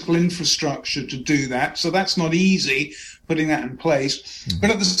political infrastructure to do that. So that's not easy, putting that in place. Mm-hmm.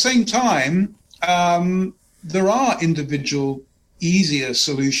 But at the same time, there are individual easier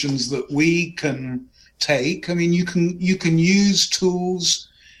solutions that we can take. I mean, you can use tools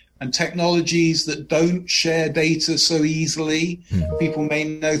and technologies that don't share data so easily. Mm-hmm. People may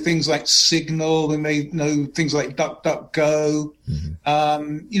know things like Signal, they may know things like DuckDuckGo.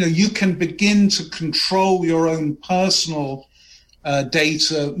 Mm-hmm. You can begin to control your own personal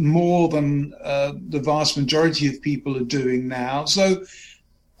data more than the vast majority of people are doing now. So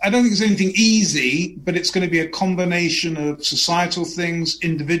I don't think it's anything easy, but it's going to be a combination of societal things,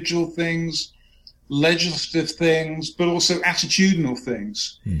 individual things, legislative things, but also attitudinal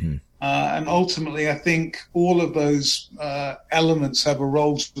things. Mm-hmm. And ultimately, I think all of those elements have a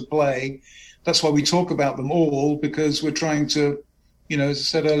role to play. That's why we talk about them all, because we're trying to, as I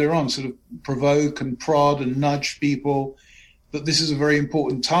said earlier on, sort of provoke and prod and nudge people that this is a very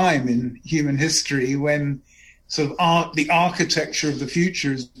important time in human history when sort of the architecture of the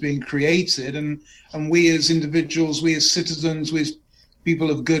future is being created. And we as individuals, we as citizens, we as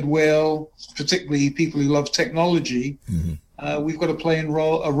people of goodwill, particularly people who love technology, mm-hmm. We've got to play a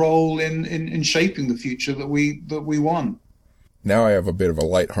role in shaping the future that we want. Now I have a bit of a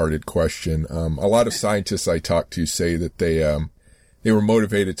lighthearted question. A lot of scientists I talk to say that they were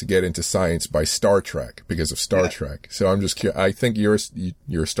motivated to get into science by Star Trek, because of Star Trek. So I'm just curious. I think you're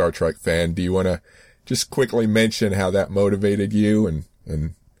a Star Trek fan. Do you want to just quickly mention how that motivated you? And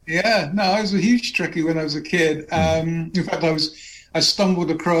Yeah, no, I was a huge Trekkie when I was a kid. In fact, I stumbled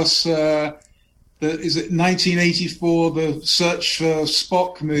across is it 1984, the Search for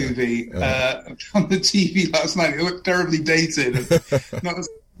Spock movie on the TV last night. It looked terribly dated, and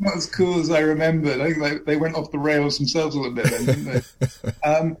not as cool as I remembered. I think they went off the rails themselves a little bit then, didn't they?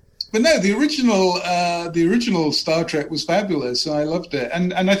 But no, the original Star Trek was fabulous. I loved it,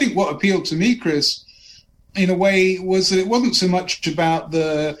 and I think what appealed to me, Chris, in a way, was that it wasn't so much about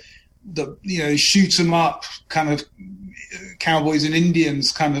the shoot 'em up kind of cowboys and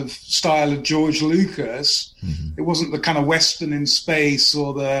Indians kind of style of George Lucas. Mm-hmm. It wasn't the kind of Western in space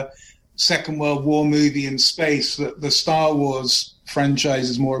or the Second World War movie in space that the Star Wars franchise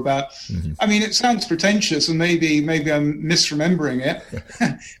is more about. Mm-hmm. I mean, it sounds pretentious, and maybe I'm misremembering it,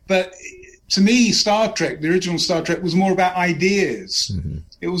 but to me, Star Trek, the original Star Trek, was more about ideas. Mm-hmm.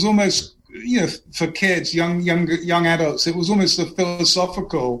 It was almost, for kids, young adults, it was almost a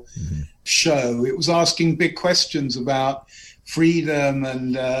philosophical mm-hmm. show. It was asking big questions about freedom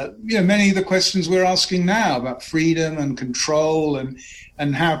and, many of the questions we're asking now about freedom and control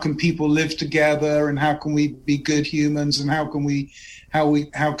and how can people live together and how can we be good humans and how can we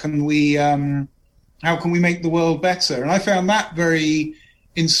make the world better. And I found that very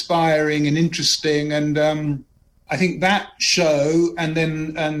inspiring and interesting. And I think that show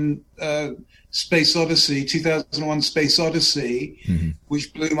and Space Odyssey, 2001 Space Odyssey, mm-hmm.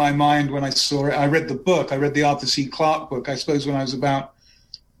 which blew my mind when I saw it. I read the book. I read the Arthur C. Clarke book, I suppose, when I was about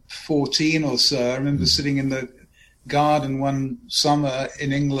 14 or so. I remember mm-hmm. sitting in the garden one summer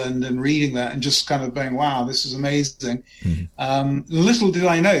in England and reading that and just kind of going, wow, this is amazing. Mm-hmm. Little did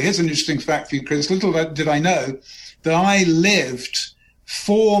I know, here's an interesting fact for you, Chris, little did I know that I lived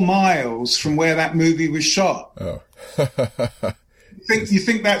 4 miles from where that movie was shot. Oh. You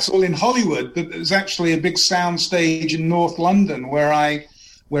think that's all in Hollywood, but there's actually a big sound stage in North London where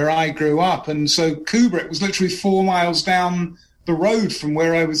I grew up. And so Kubrick was literally 4 miles down the road from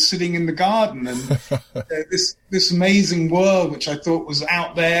where I was sitting in the garden. And this amazing world, which I thought was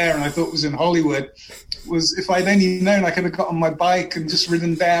out there and I thought was in Hollywood, was, if I'd only known, I could have got on my bike and just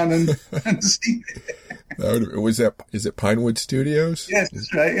ridden down and seen it. Is it Pinewood Studios? Yes,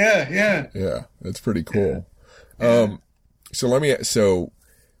 that's right. Yeah. Yeah, that's pretty cool. Yeah. So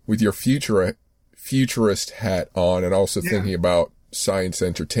with your futurist hat on and also thinking about science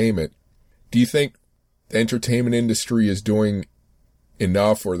entertainment, do you think the entertainment industry is doing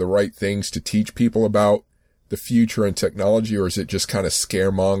enough or the right things to teach people about the future and technology, or is it just kind of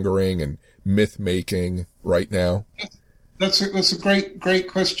scaremongering and myth making right now? That's a great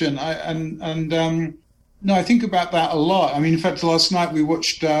question. No, I think about that a lot. I mean, in fact, last night we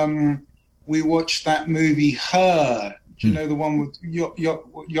watched that movie Her. Do you know the one with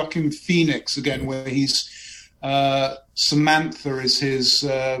Joaquin Phoenix again, where he's Samantha is his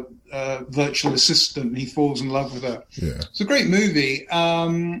virtual assistant, and he falls in love with her. Yeah. It's a great movie,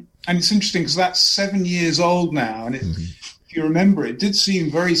 and it's interesting because that's 7 years old now, and if you remember, it did seem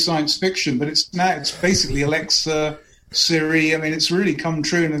very science fiction, but it's basically Alexa, Siri. I mean, it's really come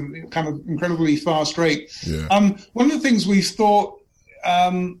true in a kind of incredibly fast rate. Yeah. One of the things we've thought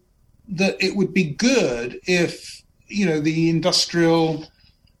that it would be good if, the industrial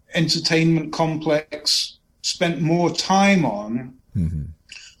entertainment complex spent more time on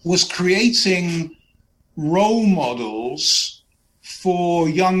was creating role models for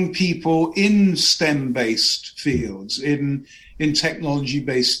young people in STEM-based fields, in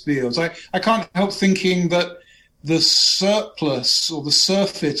technology-based fields. I can't help thinking that the surplus or the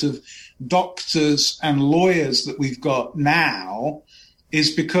surfeit of doctors and lawyers that we've got now is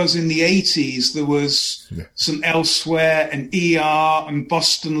because in the 80s there was some Elsewhere and ER and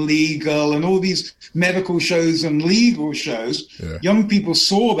Boston Legal and all these medical shows and legal shows. Yeah. Young people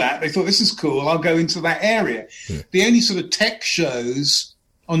saw that. They thought, this is cool. I'll go into that area. Yeah. The only sort of tech shows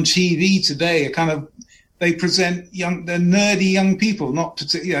on TV today are they present they're nerdy young people, not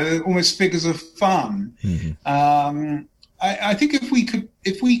particularly, almost figures of fun. I think if we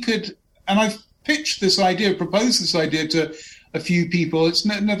could, and I've proposed this idea to a few people. It's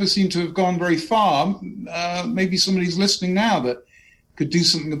never seemed to have gone very far. Maybe somebody's listening now that could do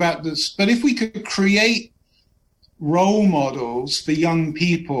something about this. But if we could create role models for young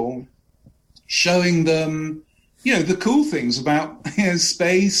people, showing them, the cool things about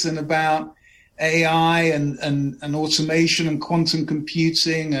space and about AI and automation and quantum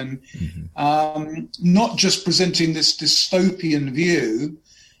computing, and not just presenting this dystopian view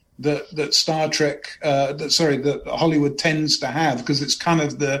that Star Trek, that Hollywood tends to have, because it's kind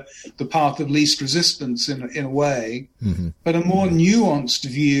of the path of least resistance in a way, but a more nuanced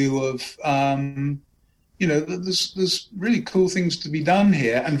view of, there's really cool things to be done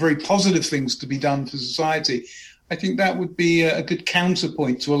here and very positive things to be done for society. I think that would be a good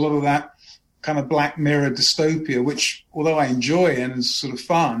counterpoint to a lot of that kind of Black Mirror dystopia, which, although I enjoy and is sort of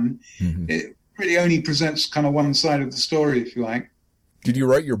fun, it really only presents kind of one side of the story, if you like. Did you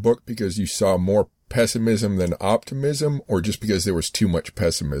write your book because you saw more pessimism than optimism, or just because there was too much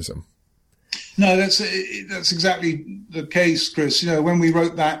pessimism? No, that's exactly the case, Chris. When we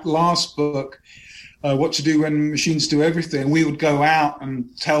wrote that last book, What to Do When Machines Do Everything, we would go out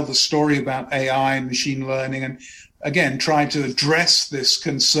and tell the story about AI and machine learning, and again, try to address this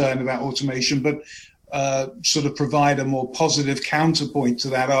concern about automation, but sort of provide a more positive counterpoint to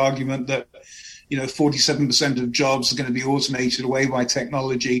that argument that 47% of jobs are going to be automated away by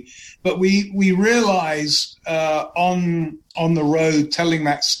technology. But we realized on the road telling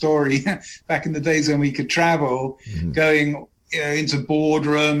that story back in the days when we could travel, going into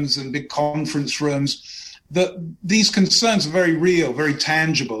boardrooms and big conference rooms, that these concerns are very real, very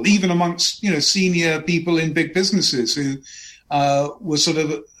tangible, even amongst senior people in big businesses who were sort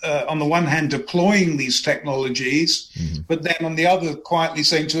of on the one hand deploying these technologies, but then on the other quietly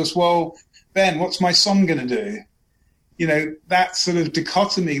saying to us, well, Ben, what's my son going to do? That sort of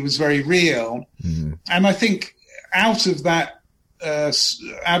dichotomy was very real. And I think out of that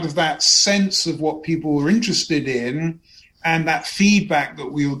sense of what people were interested in and that feedback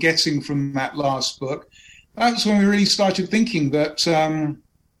that we were getting from that last book, that's when we really started thinking that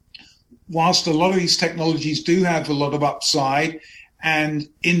whilst a lot of these technologies do have a lot of upside and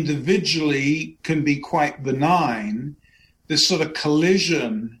individually can be quite benign, this sort of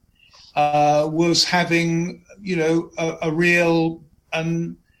collision was having, a real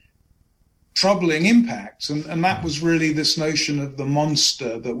and troubling impact. And that was really this notion of the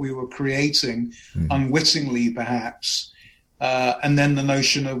monster that we were creating unwittingly, perhaps. And then the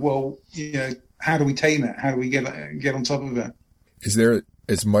notion of, well, how do we tame it? How do we get on top of it? Is there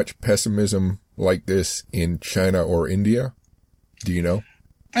as much pessimism like this in China or India? Do you know?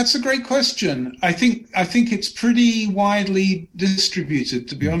 That's a great question. I think it's pretty widely distributed,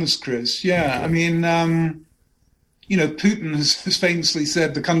 to be honest, Chris. Yeah, okay. I mean, Putin has famously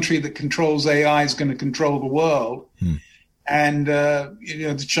said the country that controls AI is going to control the world. And,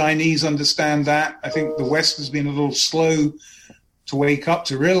 the Chinese understand that. I think the West has been a little slow to wake up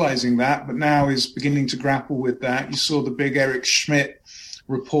to realizing that, but now is beginning to grapple with that. You saw the big Eric Schmidt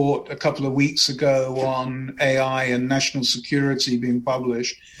report a couple of weeks ago on AI and national security being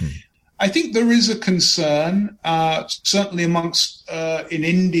published. I think there is a concern, certainly amongst in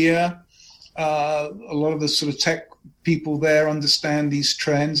India. A lot of the sort of tech people there understand these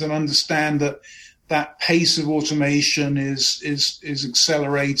trends and understand that pace of automation is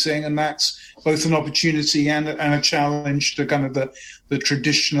accelerating, and that's both an opportunity and a challenge to kind of the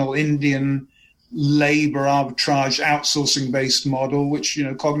traditional Indian labor arbitrage outsourcing based model, which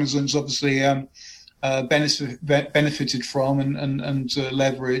Cognizant's obviously benefited from and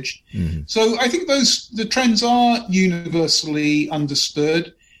leveraged. So I think the trends are universally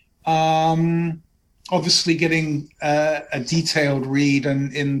understood. Obviously, getting a detailed read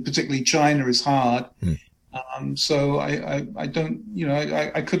in particularly China is hard. So I don't,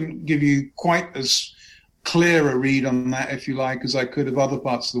 I couldn't give you quite as clear a read on that, if you like, as I could of other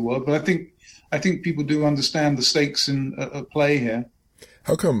parts of the world. But I think people do understand the stakes at play here.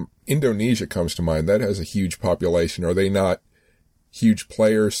 How come Indonesia comes to mind? That has a huge population. Are they not huge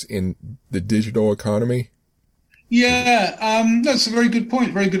players in the digital economy? Yeah, that's a very good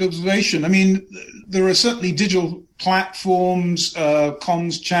point. Very good observation. I mean, there are certainly digital platforms,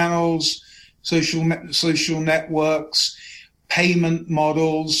 comms channels, social networks, payment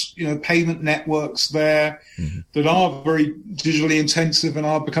models, payment networks there that are very digitally intensive and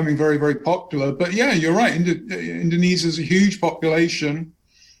are becoming very, very popular. But yeah, you're right. Indonesia is a huge population,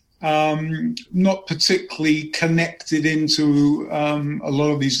 not particularly connected into a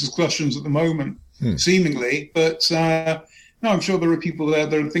lot of these discussions at the moment. Seemingly, but no, I'm sure there are people there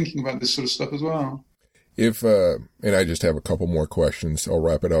that are thinking about this sort of stuff as well. And I just have a couple more questions. I'll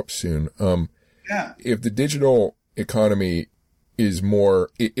wrap it up soon. If the digital economy is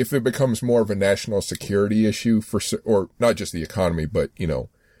if it becomes more of a national security issue or not just the economy, but,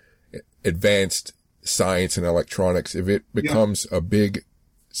 advanced science and electronics, if it becomes a big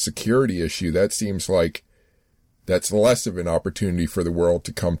security issue, that seems like that's less of an opportunity for the world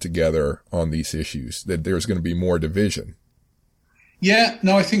to come together on these issues, that there's going to be more division. Yeah,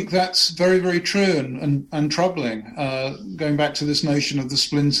 no, I think that's very, very true and troubling. Going back to this notion of the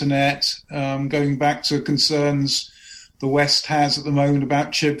splinter net, going back to concerns the West has at the moment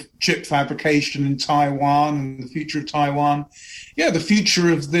about chip fabrication in Taiwan and the future of Taiwan. Yeah, the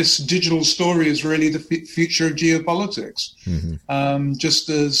future of this digital story is really the future of geopolitics. Just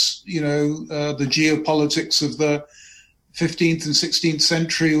as, the geopolitics of the 15th and 16th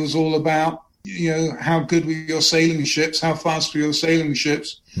century was all about, how good were your sailing ships, how fast were your sailing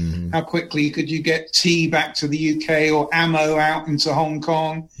ships, how quickly could you get tea back to the UK or ammo out into Hong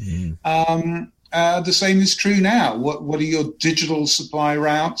Kong. The same is true now. What are your digital supply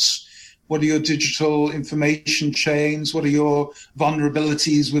routes? What are your digital information chains? What are your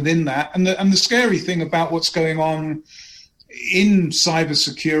vulnerabilities within that? And the scary thing about what's going on in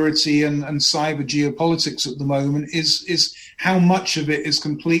cybersecurity and cyber geopolitics at the moment is how much of it is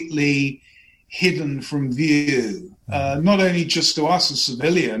completely hidden from view, not only just to us as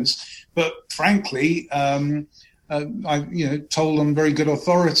civilians, but frankly, I've told on very good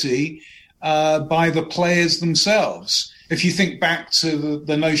authority by the players themselves. If you think back to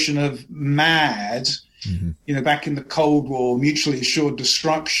the notion of MAD, back in the Cold War, mutually assured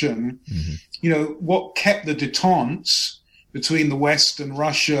destruction, what kept the détente between the West and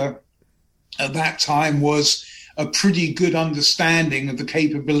Russia at that time was a pretty good understanding of the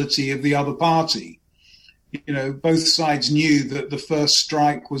capability of the other party. Both sides knew that the first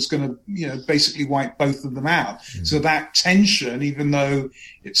strike was going to, basically wipe both of them out. So that tension, even though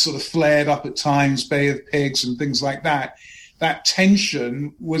it sort of flared up at times, Bay of Pigs and things like that, that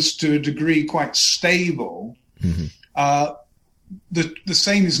tension was to a degree quite stable. The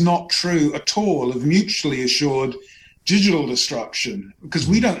same is not true at all of mutually assured digital destruction, because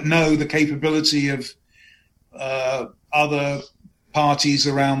we don't know the capability of other parties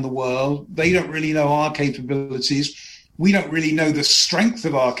around the world. They don't really know our capabilities. We don't really know the strength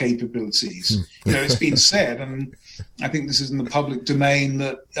of our capabilities. It's been said, and I think this is in the public domain,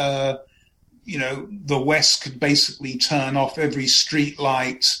 that the West could basically turn off every street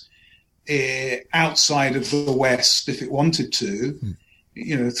light outside of the West if it wanted to,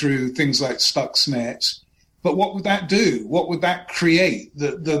 through things like Stuxnet. But what would that do? What would that create?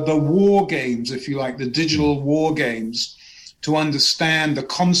 The war games, if you like, the digital war games, to understand the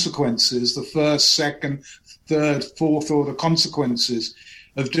consequences, the first, second, third, fourth order consequences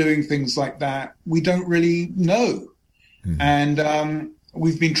of doing things like that, we don't really know. And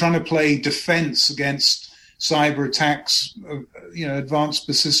we've been trying to play defense against cyber attacks, advanced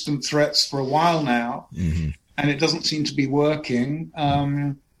persistent threats for a while now, and it doesn't seem to be working.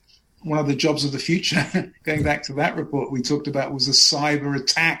 One of the jobs of the future, going back to that report we talked about, was a cyber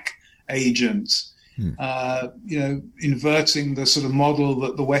attack agent. Inverting the sort of model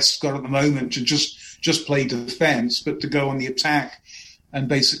that the West's got at the moment to just play defense, but to go on the attack and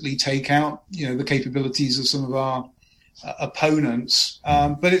basically take out, the capabilities of some of our opponents.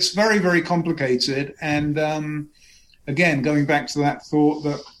 But it's very, very complicated. And again, going back to that thought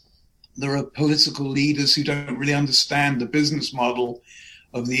that there are political leaders who don't really understand the business model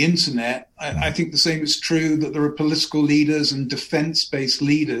of the internet, I think the same is true that there are political leaders and defense-based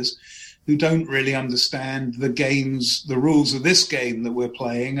leaders who don't really understand the rules of this game that we're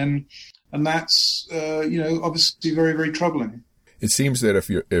playing, and that's obviously very, very troubling. It seems that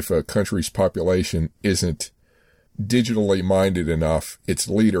if a country's population isn't digitally minded enough, its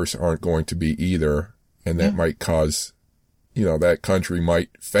leaders aren't going to be either, and that might cause, that country might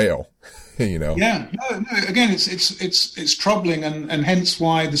fail. Yeah, no. Again, it's troubling, and hence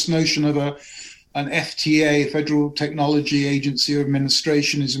why this notion of an FTA, Federal Technology Agency or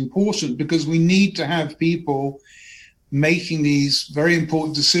Administration, is important, because we need to have people making these very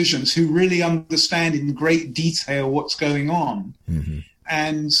important decisions who really understand in great detail what's going on.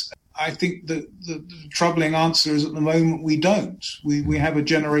 And I think that the troubling answer is at the moment we don't. We have a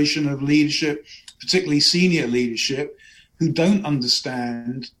generation of leadership, particularly senior leadership, who don't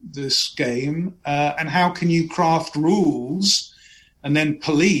understand this game. And how can you craft rules and then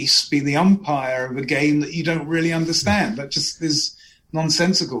police be the umpire of a game that you don't really understand? That just is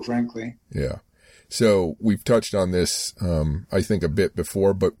nonsensical, frankly. Yeah. So we've touched on this, I think, a bit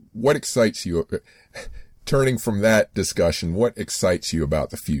before, but what excites you, turning from that discussion, what excites you about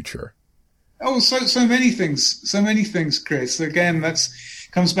the future? Oh, so many things, Chris. Again,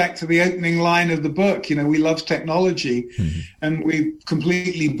 comes back to the opening line of the book. We love technology, and we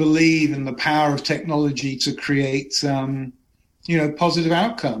completely believe in the power of technology to create positive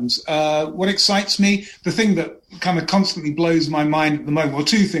outcomes. What excites me, the thing that kind of constantly blows my mind at the moment, or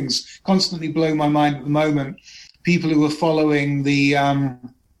two things constantly blow my mind at the moment: people who are following the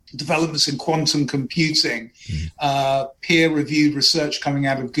developments in quantum computing, peer-reviewed research coming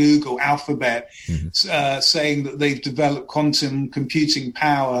out of Google, Alphabet, saying that they've developed quantum computing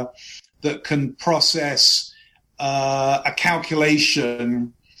power that can process a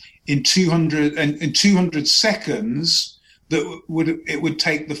calculation in 200 seconds. That would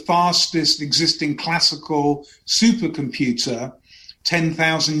take the fastest existing classical supercomputer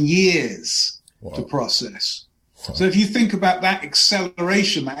 10,000 years to process. Wow. So if you think about that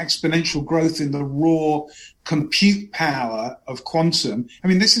acceleration, that exponential growth in the raw compute power of quantum,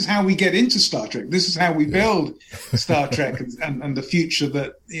 this is how we get into Star Trek. This is how we build Star Trek and the future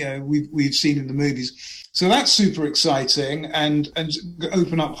that we've seen in the movies. So that's super exciting and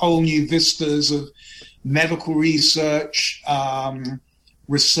open up whole new vistas of medical research,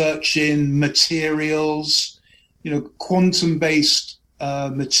 research in materials, quantum-based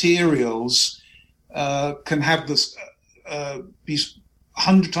materials can have this be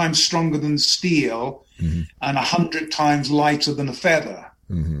 100 times stronger than steel and 100 times lighter than a feather.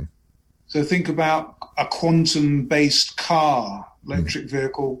 So think about a quantum-based car, electric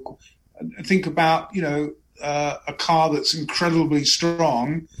vehicle. Think about, a car that's incredibly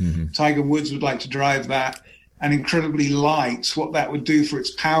strong. Tiger Woods would like to drive that, and incredibly light, what that would do for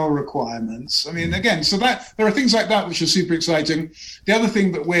its power requirements. Again, so that there are things like that which are super exciting. The other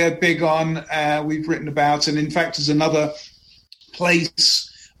thing that we're big on, we've written about, and in fact is another place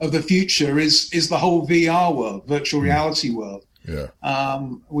of the future, is the whole VR world, virtual reality world.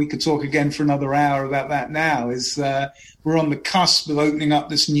 We could talk again for another hour about that now. We're on the cusp of opening up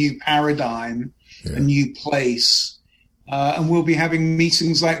this new paradigm, a new place. And we'll be having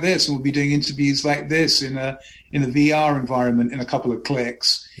meetings like this, and we'll be doing interviews like this in a VR environment in a couple of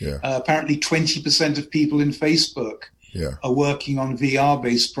clicks. Apparently 20% of people in Facebook are working on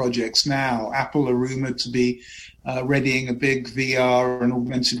VR-based projects now. Apple are rumored to be readying a big VR and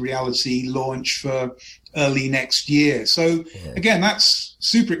augmented reality launch for early next year. So again, that's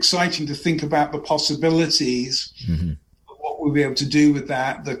super exciting to think about the possibilities of what we'll be able to do with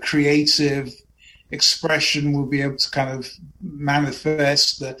that, the creative expression will be able to kind of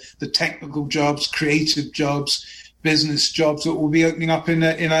manifest, the technical jobs, creative jobs, business jobs that will be opening up in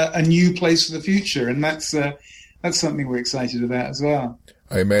a new place for the future. And that's something we're excited about as well.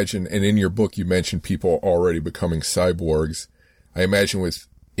 I imagine, and in your book you mentioned people already becoming cyborgs. I imagine with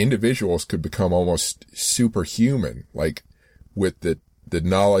individuals could become almost superhuman, like with the the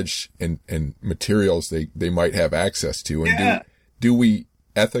knowledge and materials they might have access to. And Yeah. do we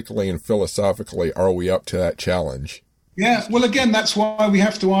ethically and philosophically, are we up to that challenge? Yeah, well, again, that's why we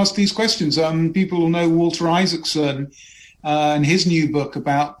have to ask these questions. People will know Walter Isaacson and his new book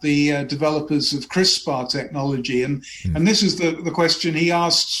about the developers of CRISPR technology, and this is the question he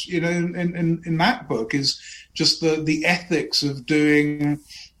asks. In that book is just the ethics of doing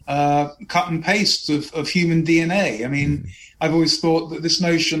cut and paste of human DNA. I mean, I've always thought that this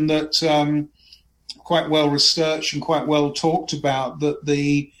notion that quite well researched and quite well talked about,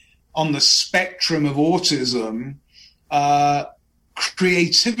 that on the spectrum of autism,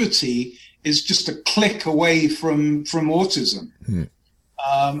 creativity is just a click away from autism.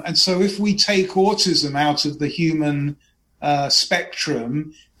 And so if we take autism out of the human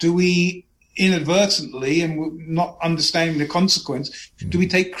spectrum, do we inadvertently, and not understanding the consequence, do we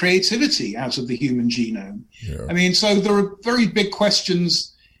take creativity out of the human genome? Yeah. I mean, so there are very big questions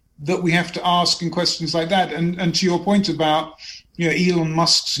that we have to ask, and questions like that. And to your point about, Elon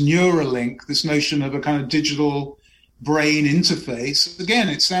Musk's Neuralink, this notion of a kind of digital brain interface, again,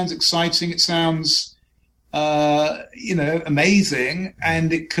 it sounds exciting, it sounds amazing,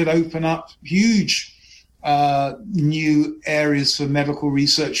 and it could open up huge new areas for medical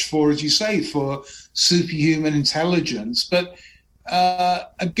research, for, as you say, for superhuman intelligence. But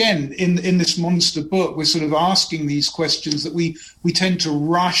again, in this monster book, we're sort of asking these questions that we tend to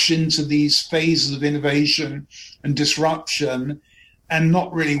rush into these phases of innovation and disruption and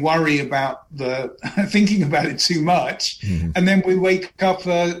not really worry about thinking about it too much. And then we wake up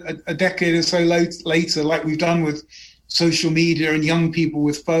a decade or so later, like we've done with social media and young people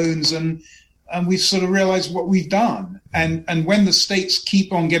with phones, and we've sort of realized what we've done. And when the stakes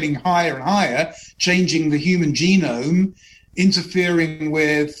keep on getting higher and higher, changing the human genome, interfering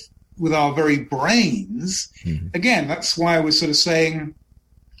with our very brains, again, that's why we're sort of saying,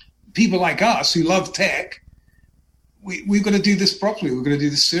 people like us who love tech, we've got to do this properly. We've got to do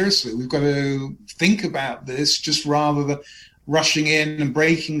this seriously. We've got to think about this, just rather than rushing in and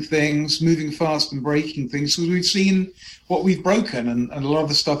breaking things, moving fast and breaking things, because we've seen what we've broken, and a lot of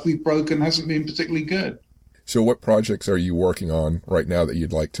the stuff we've broken hasn't been particularly good. So what projects are you working on right now that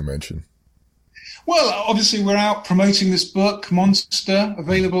you'd like to mention? Well, obviously we're out promoting this book, Monster,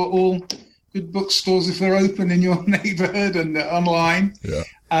 available at all good bookstores if they're open in your neighborhood, and online. Yeah.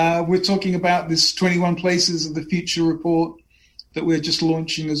 We're talking about this 21 Places of the Future report that we're just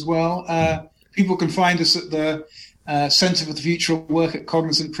launching as well. People can find us at the Center for the Future of Work at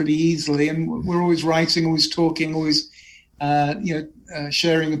Cognizant pretty easily, and we're always writing, always talking, always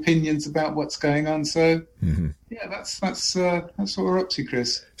sharing opinions about what's going on. So yeah, that's what we're up to,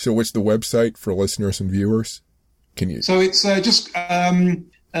 Chris. So what's the website for listeners and viewers? So it's just CFOW.com,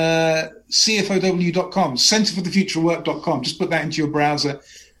 centerforthefutureofwork.com. Just put that into your browser.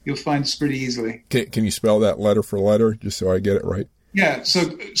 You'll find us pretty easily. Can you spell that letter for letter, just so I get it right? Yeah, so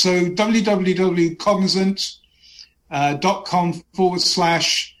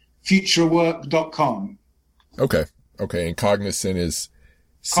www.cognizant.com/futurework.com. Okay, and Cognizant is?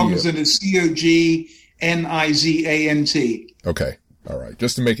 Cognizant is COGNIZANT. Okay, all right.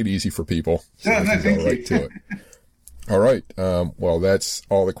 Just to make it easy for people. So thank you. Right to it. All right. Well, that's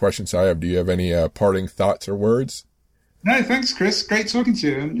all the questions I have. Do you have any parting thoughts or words? No, thanks, Chris. Great talking to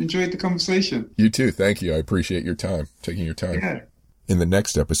you. Enjoyed the conversation. You too. Thank you. I appreciate your time, taking your time. Yeah. In the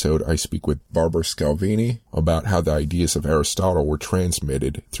next episode, I speak with Barbara Scalvini about how the ideas of Aristotle were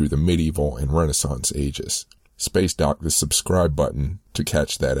transmitted through the medieval and Renaissance ages. Space Dock the subscribe button to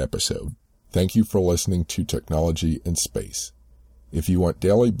catch that episode. Thank you for listening to Technology in Space. If you want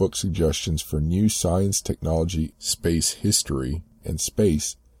daily book suggestions for new science, technology, space history, and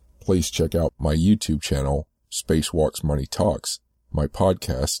space, please check out my YouTube channel, Spacewalks Money Talks, my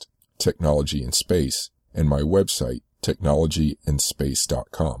podcast, Technology in Space, and my website,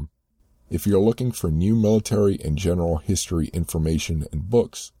 technologyinspace.com. If you're looking for new military and general history information and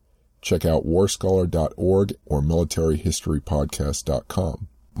books, check out warscholar.org or militaryhistorypodcast.com,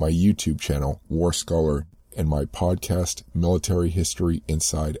 my YouTube channel, War Scholar, and my podcast, Military History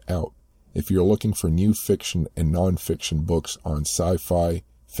Inside Out. If you're looking for new fiction and nonfiction books on sci-fi,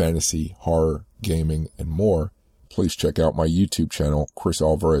 fantasy, horror, gaming, and more, please check out my YouTube channel, Chris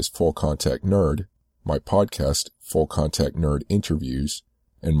Alvarez Full Contact Nerd, my podcast, Full Contact Nerd Interviews,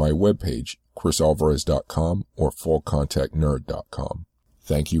 and my webpage, chrisalvarez.com or fullcontactnerd.com.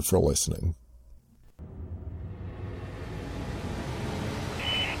 Thank you for listening.